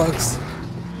 bollocks.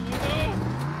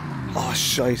 Oh,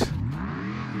 shite.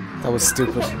 That was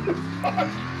stupid.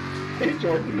 Hey,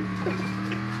 Jordan.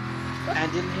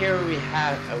 And in here we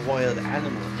have a wild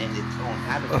animal in its own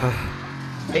habitat.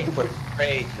 Wait for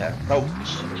prey to approach.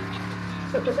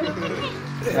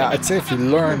 Yeah, I'd say if you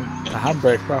learn the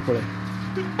handbrake properly.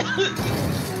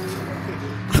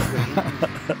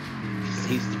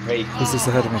 Sees the prey. Who's this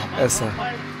ahead of me? Essa.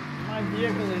 My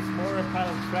vehicle is more a pile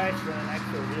of trash than an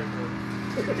actual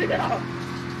vehicle. Yeah.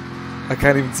 I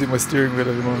can't even see my steering wheel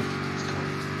anymore.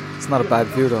 It's not a bad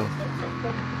view though.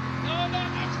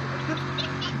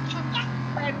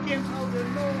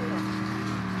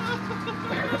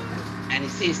 And he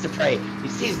sees the prey. He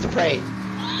sees the prey.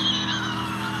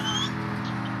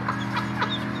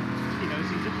 He knows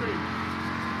he's a tree.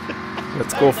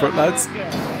 Let's go for it, lads.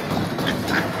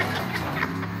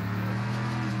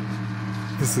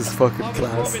 This is fucking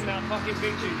class. That fucking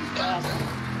picture, you bastard.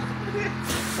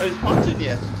 I was punching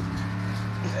you.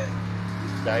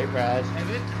 Sorry, Brad.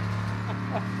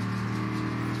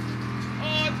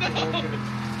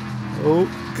 Oh,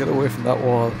 get away from that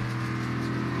wall.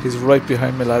 He's right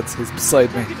behind me, lads. He's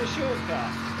beside me. Look at the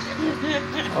shortcut.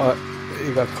 Oh,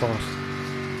 he got caught.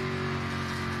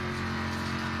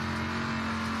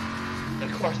 The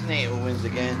coordinator wins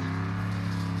again.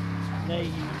 Nay,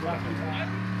 you lucky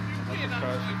bastard.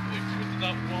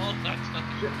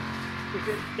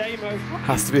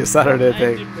 Has to be a Saturday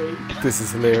thing. This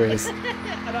is hilarious.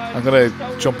 I'm gonna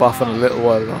jump off in a little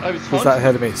while though. Who's that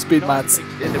ahead of me? Speed mats.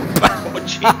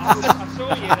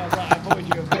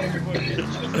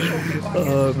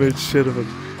 Oh, I made shit of him.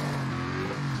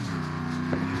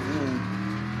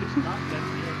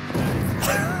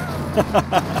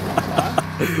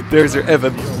 There's your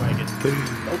Evan.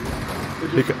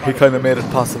 He kind of made it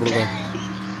possible though.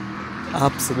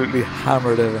 Absolutely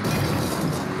hammered Evan.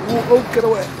 Oh, get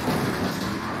away.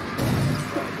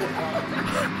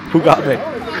 Who got me?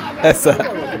 Essa.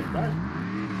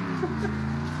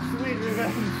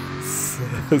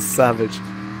 Savage.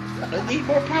 I need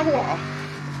more power.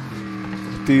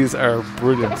 These are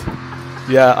brilliant.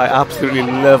 Yeah, I absolutely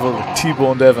leveled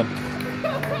T-boned Evan.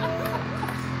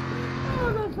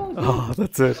 Oh,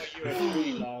 that's it.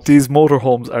 These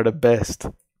motorhomes are the best.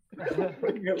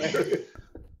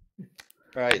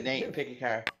 Right, Nate, pick a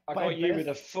car. I got you with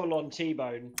a full-on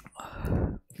T-bone.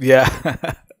 Yeah.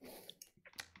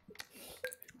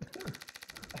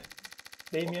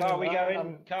 Damien, Car we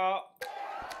going? Car.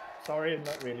 Sorry, I'm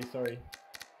not really sorry.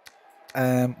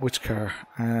 Which car?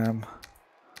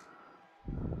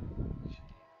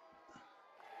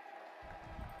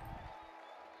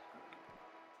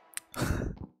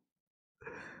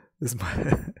 This is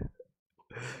my.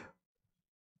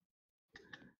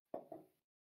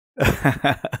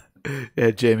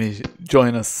 Yeah, Jamie,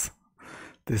 join us.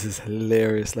 This is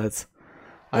hilarious, lads.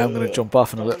 I am going to jump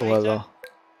off in a little while though.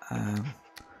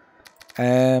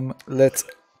 Let's.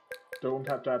 Don't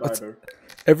have that either.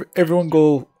 Everyone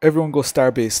go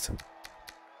Star Beast.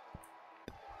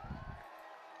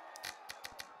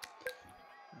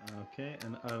 Okay,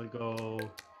 and I'll go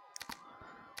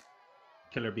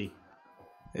Killer Bee.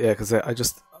 Yeah, because I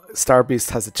just Star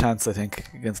Beast has a chance, I think,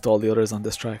 against all the others on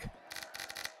this track.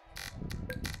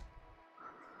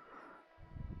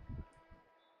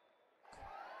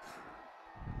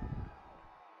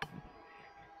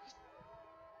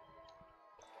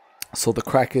 So the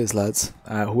crack is, lads,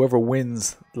 whoever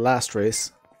wins the last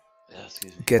race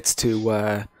gets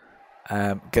to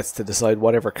decide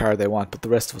whatever car they want, but the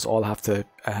rest of us all have to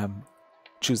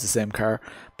choose the same car.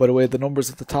 By the way, the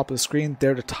numbers at the top of the screen,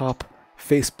 they're the top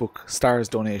Facebook stars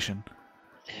donation.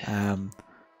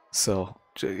 So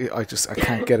I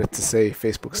can't get it to say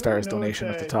Facebook stars donation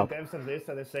at the top. The devs of this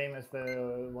are the same as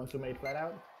the ones who made Flat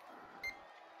Out?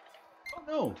 Oh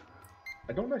no,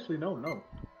 I don't actually know. No,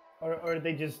 or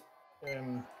they just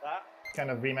kind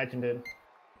of reimagined it.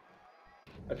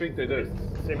 I think they did.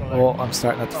 Similar. Oh, I'm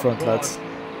starting at the front, lads.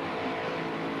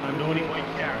 I'm the only white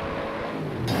car.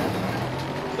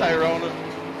 Sorry, Ronan.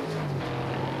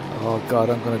 Oh god,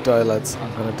 I'm gonna die, lads.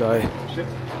 I'm gonna die. Shit.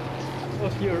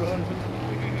 Oh, you're Ronan.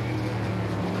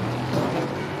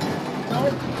 No,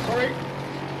 sorry.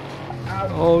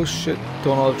 Oh shit,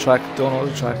 don't hold the track, don't hold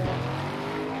the track.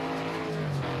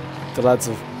 The lads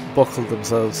have buckled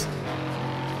themselves.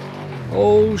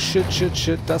 Oh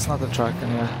shit, that's not the track in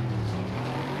here.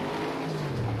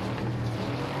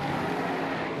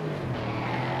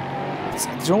 Do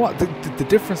you know what? The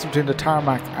difference between the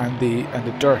tarmac and the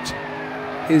dirt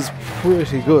is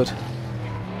pretty good.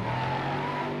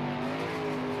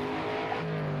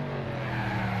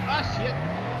 Ah shit!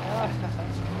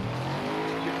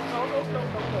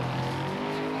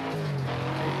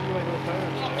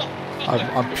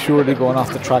 I'm purely going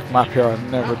off the track map here.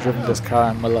 I've never driven this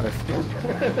car in my life.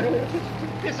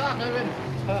 Piss off, Evan!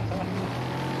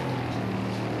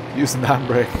 Using the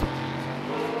handbrake.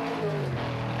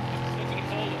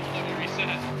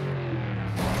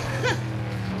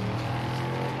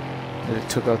 Nearly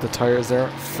took out the tyres there.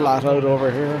 Flat out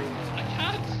over here. I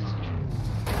can't.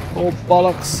 Oh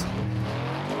bollocks.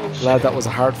 Lad, that was a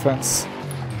hard fence.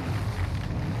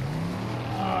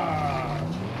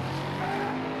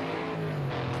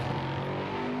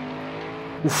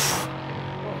 Oof.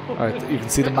 Alright, you can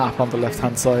see the map on the left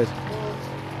hand side.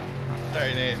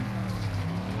 Sorry, Nate.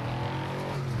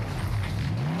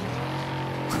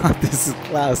 This is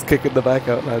class, kicking the back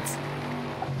out, lads.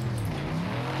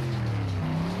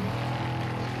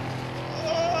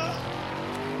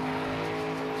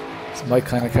 It's my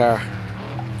kind of car.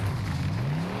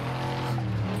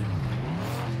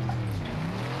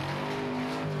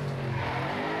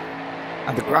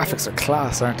 And the graphics are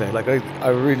class, aren't they? Like, I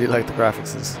really like the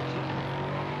graphics.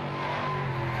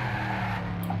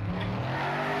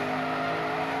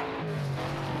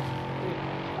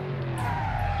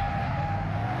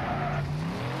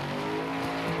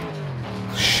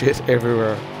 Shit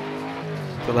everywhere.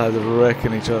 The lads are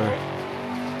wrecking each other.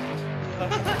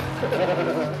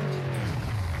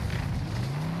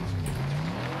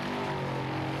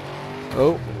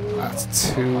 Oh, that's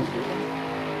two. I'm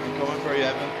coming for you,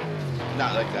 Evan.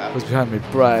 Not like that. Who's behind me?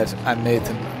 Brad and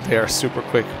Nathan. They are super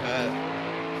quick.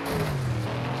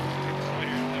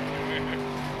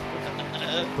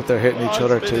 But they're hitting each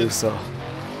other too, so.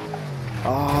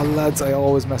 Oh, lads, I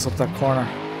always mess up that corner.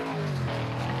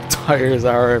 Tires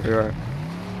are everywhere.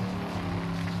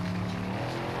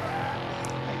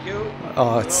 Thank you.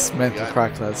 Oh, it's mental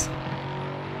crack, lads.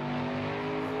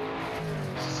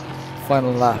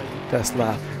 Final lap, best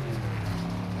lap.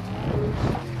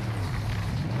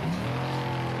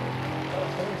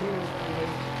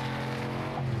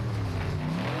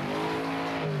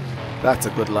 That's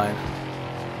a good line.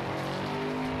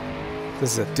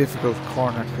 This is a difficult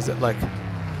corner because it like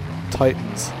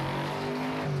tightens.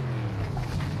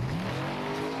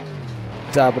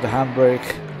 Dab with the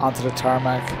handbrake onto the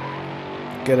tarmac.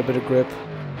 Get a bit of grip.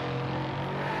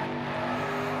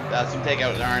 That's him take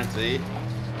out his RNC.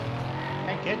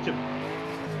 Can't catch him.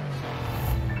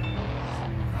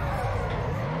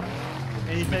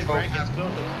 Any time Frank gets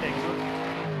close, it's taking him.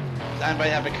 Does anybody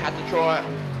have a cat to throw at?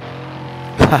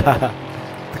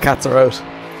 The cats are out.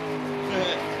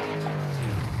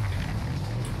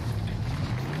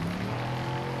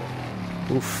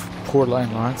 Oof, poor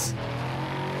line, Lawrence.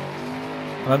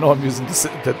 And I know I'm using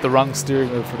the wrong steering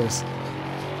wheel for this.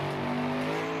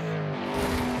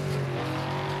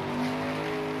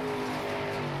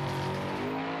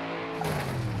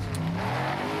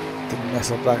 Didn't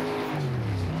mess up that.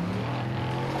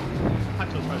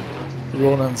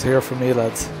 Ronan's here for me,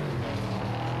 lads.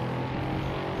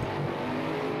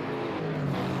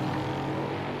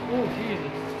 Oh,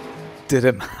 Jesus. Did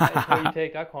him. You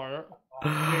take that corner.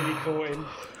 Really caught him.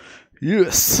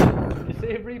 Yes. You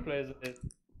save replays of it.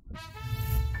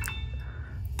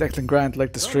 Declan Grant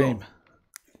liked the stream.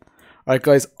 Alright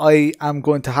guys, I am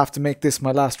going to have to make this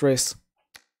my last race.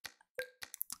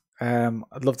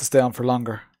 I'd love to stay on for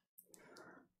longer.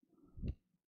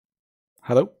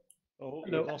 Hello? Oh,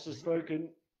 the boss has spoken.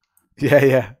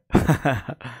 Yeah.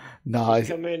 No, He's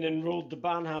come in and ruled the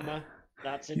banhammer.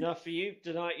 That's enough for you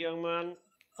tonight, young man.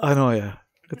 I know, yeah.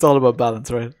 It's all about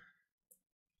balance, right?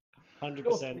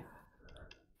 100%.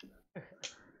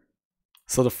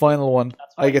 So the final one,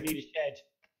 That's why I get you need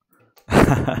a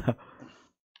shed.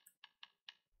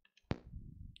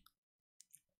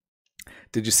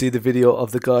 Did you see the video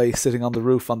of the guy sitting on the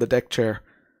roof on the deck chair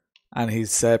and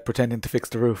he's pretending to fix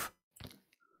the roof?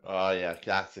 Oh yeah,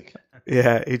 classic.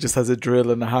 Yeah, he just has a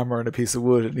drill and a hammer and a piece of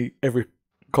wood, and he every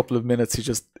couple of minutes he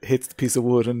just hits the piece of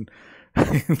wood and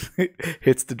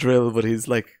hits the drill, but he's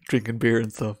like drinking beer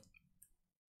and stuff.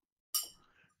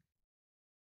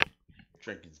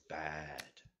 Drinking's bad.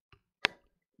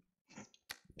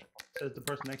 Says the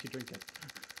person actually drinking.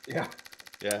 Yeah.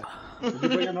 Yeah. Did you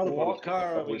bring another one? What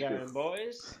car are we going,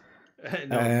 boys?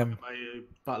 No, my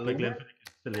bottle of Glenfiddich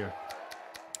is still here.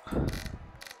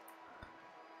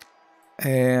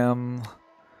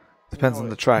 Depends on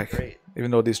the track.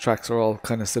 Even though these tracks are all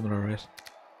kind of similar, right?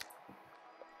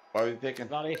 What are we picking?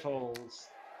 Valley Falls.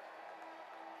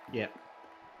 Yeah.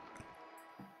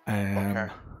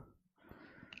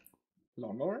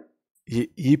 Lawnmower?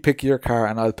 You pick your car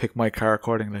and I'll pick my car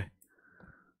accordingly.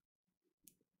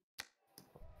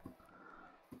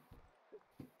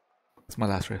 It's my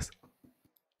last race.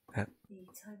 Yeah.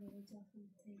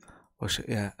 Oh shit,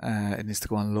 yeah. It needs to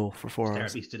go on low for 4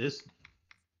 hours. At least it is.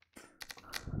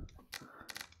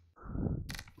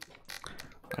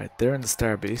 Right, they're in the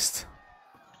Star Beast.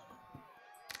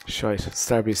 Shite,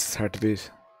 Star Beast is hard to beat.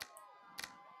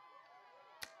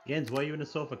 Jens, why are you in a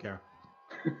sofa car?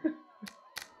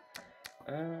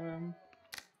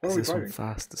 Is this one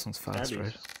fast? This one's fast,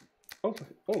 right? Oh,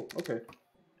 okay.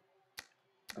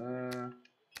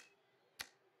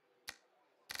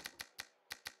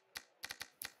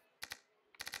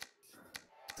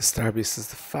 The Star Beast is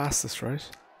the fastest, right?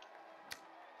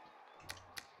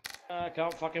 I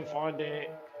can't fucking find it.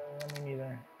 Me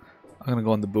neither. I'm gonna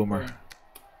go on the Boomer.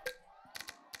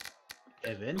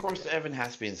 Evan? Of course, Evan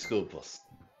has to be in school bus.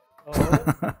 Oh.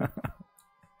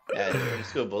 Yeah, you're in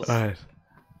school bus. Alright.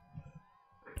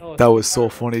 Oh, That was so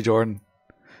funny, Jordan.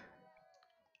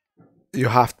 You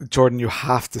have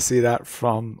to see that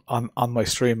from on my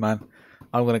stream, man.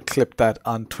 I'm gonna clip that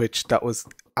on Twitch. That was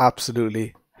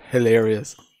absolutely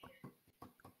hilarious.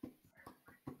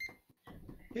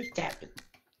 Who's tapping?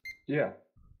 Yeah.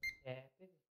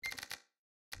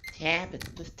 Tapping,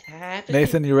 just tapping.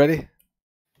 Nathan, you ready?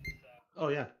 Oh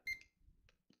yeah.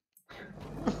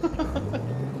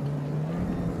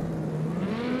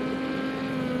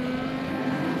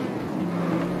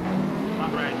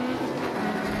 Not right.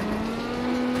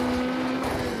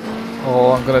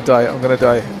 Oh, I'm gonna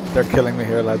die. They're killing me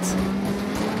here, lads.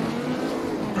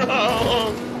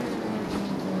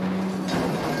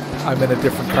 I'm in a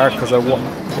different car because I won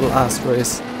the last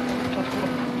race.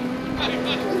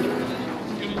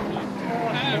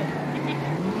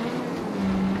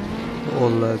 Oh,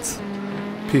 lads.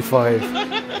 P5.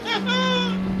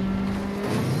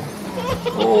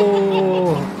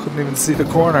 Oh, couldn't even see the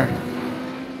corner.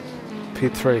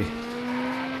 P3.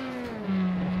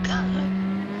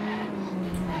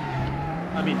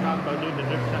 I mean, talk about doing the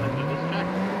drift challenge on this track.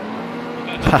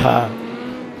 Haha.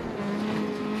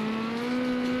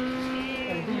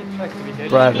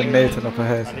 Brad and Nathan up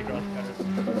ahead.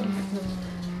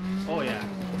 Oh yeah.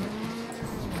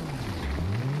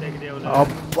 Oh,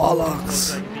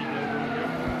 bollocks.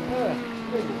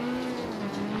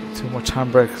 Too much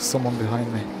handbrake. Someone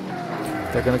behind me.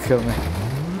 They're gonna kill me.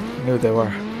 Knew they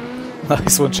were.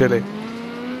 Nice one, Chili.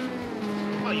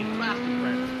 Oh, you bastard,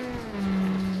 Brad.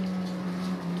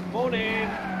 Morning.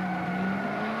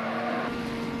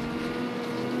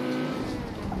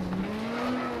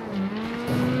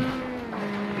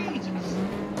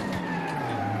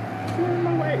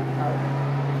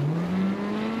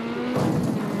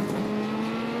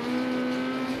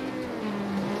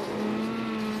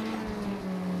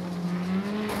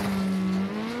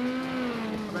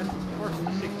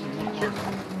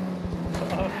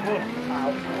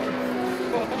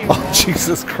 Oh,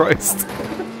 Jesus Christ.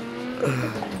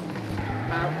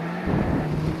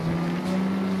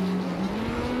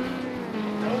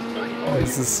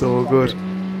 This is so good.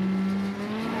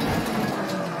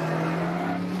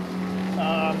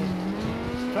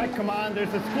 Track command,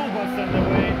 there's a school bus on the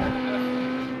way.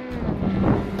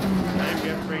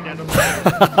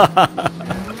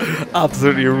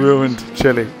 Absolutely ruined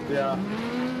Chili. Yeah.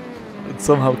 And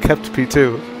somehow kept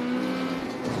P2.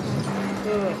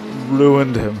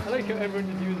 Ruined him. I like how everyone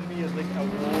just uses me as like a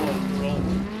wall to run.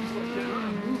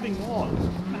 Moving on.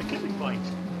 A killing point.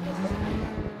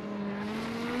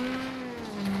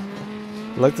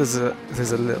 Like there's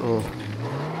a little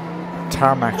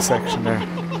tarmac section there.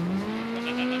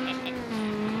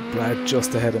 Brad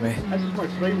just ahead of me. That's just my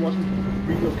train wasn't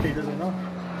relocated enough.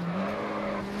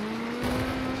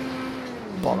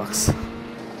 Bollocks.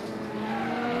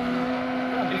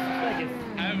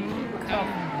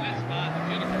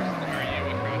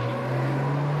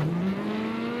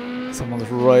 Someone's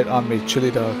right on me,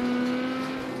 Chili Dog.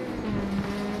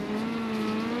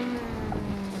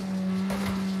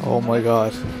 Oh my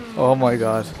god. Oh my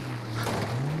god.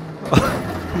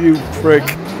 You prick.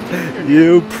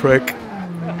 You prick.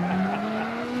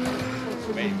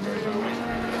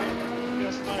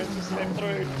 Just managed to slip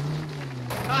through.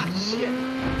 Ah, shit!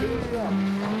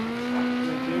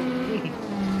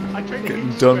 I tried to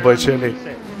Getting hit done by square Chili. and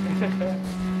reset.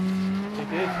 He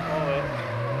did.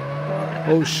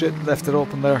 Oh shit, left it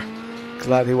open there.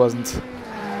 Glad he wasn't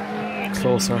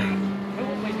closer. I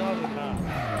want my dog with that.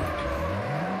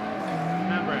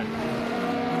 Remember,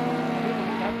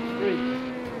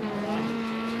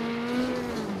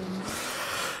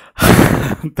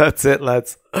 That's it,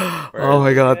 lads. Oh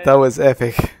my god, that was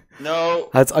epic. No.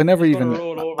 Lads, I never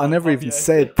even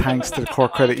said thanks to the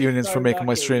Cork Credit Unions for making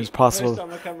my streams possible.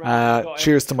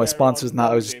 Cheers to my sponsors and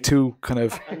that. I was too kind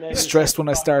of stressed when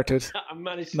I started.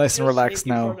 Nice and relaxed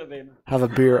now. Have a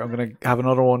beer. I'm going to have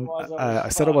another one. I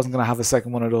said I wasn't going to have a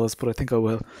second one of those, but I think I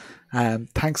will.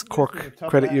 Thanks Cork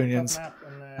Credit Unions.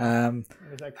 And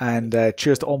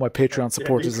cheers to all my Patreon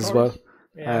supporters as well.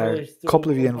 A couple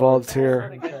of you involved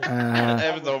here.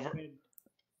 Evan's over.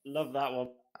 Love that one.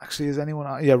 Actually, is anyone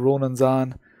on? Yeah, Ronan's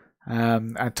on.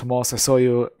 And Tomás, I saw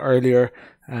you earlier.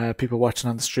 People watching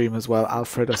on the stream as well.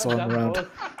 Alfred, I saw him around.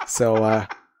 So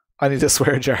I need a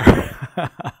swear jar.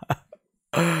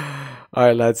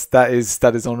 Alright, lads, that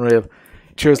is unreal.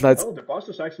 Cheers, lads. oh, the boss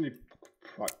is actually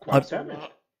quite savage.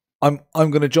 I'm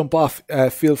gonna jump off.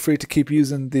 Feel free to keep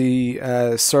using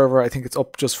the server. I think it's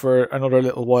up just for another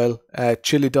little while.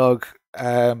 Chili Dog,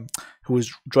 who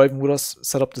was driving with us,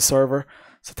 set up the server.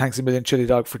 So thanks a million, Chili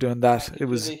Dog, for doing that. It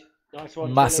was Nice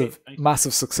one,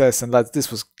 massive success. And lads, this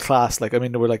was class. Like, I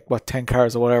mean, there were like 10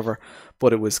 cars or whatever,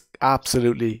 but it was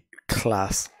absolutely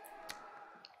class.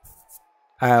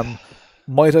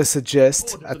 Might I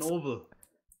suggest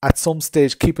at some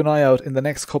stage, keep an eye out in the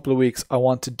next couple of weeks. I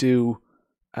want to do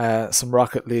some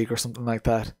Rocket League or something like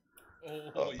that.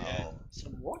 Oh yeah.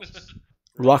 Some what?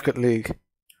 Rocket League.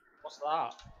 What's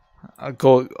that?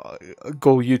 Go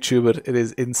YouTube it. It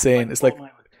is insane. It's like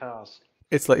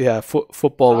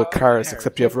football with cars,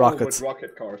 except you have rockets. With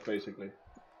rocket cars, basically.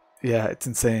 Yeah, it's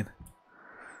insane.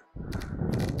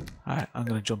 Alright, I'm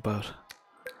gonna jump out.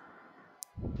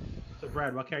 So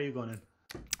Brad, what car are you going in?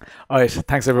 Alright,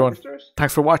 thanks everyone.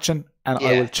 Thanks for watching, and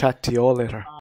I will chat to you all later.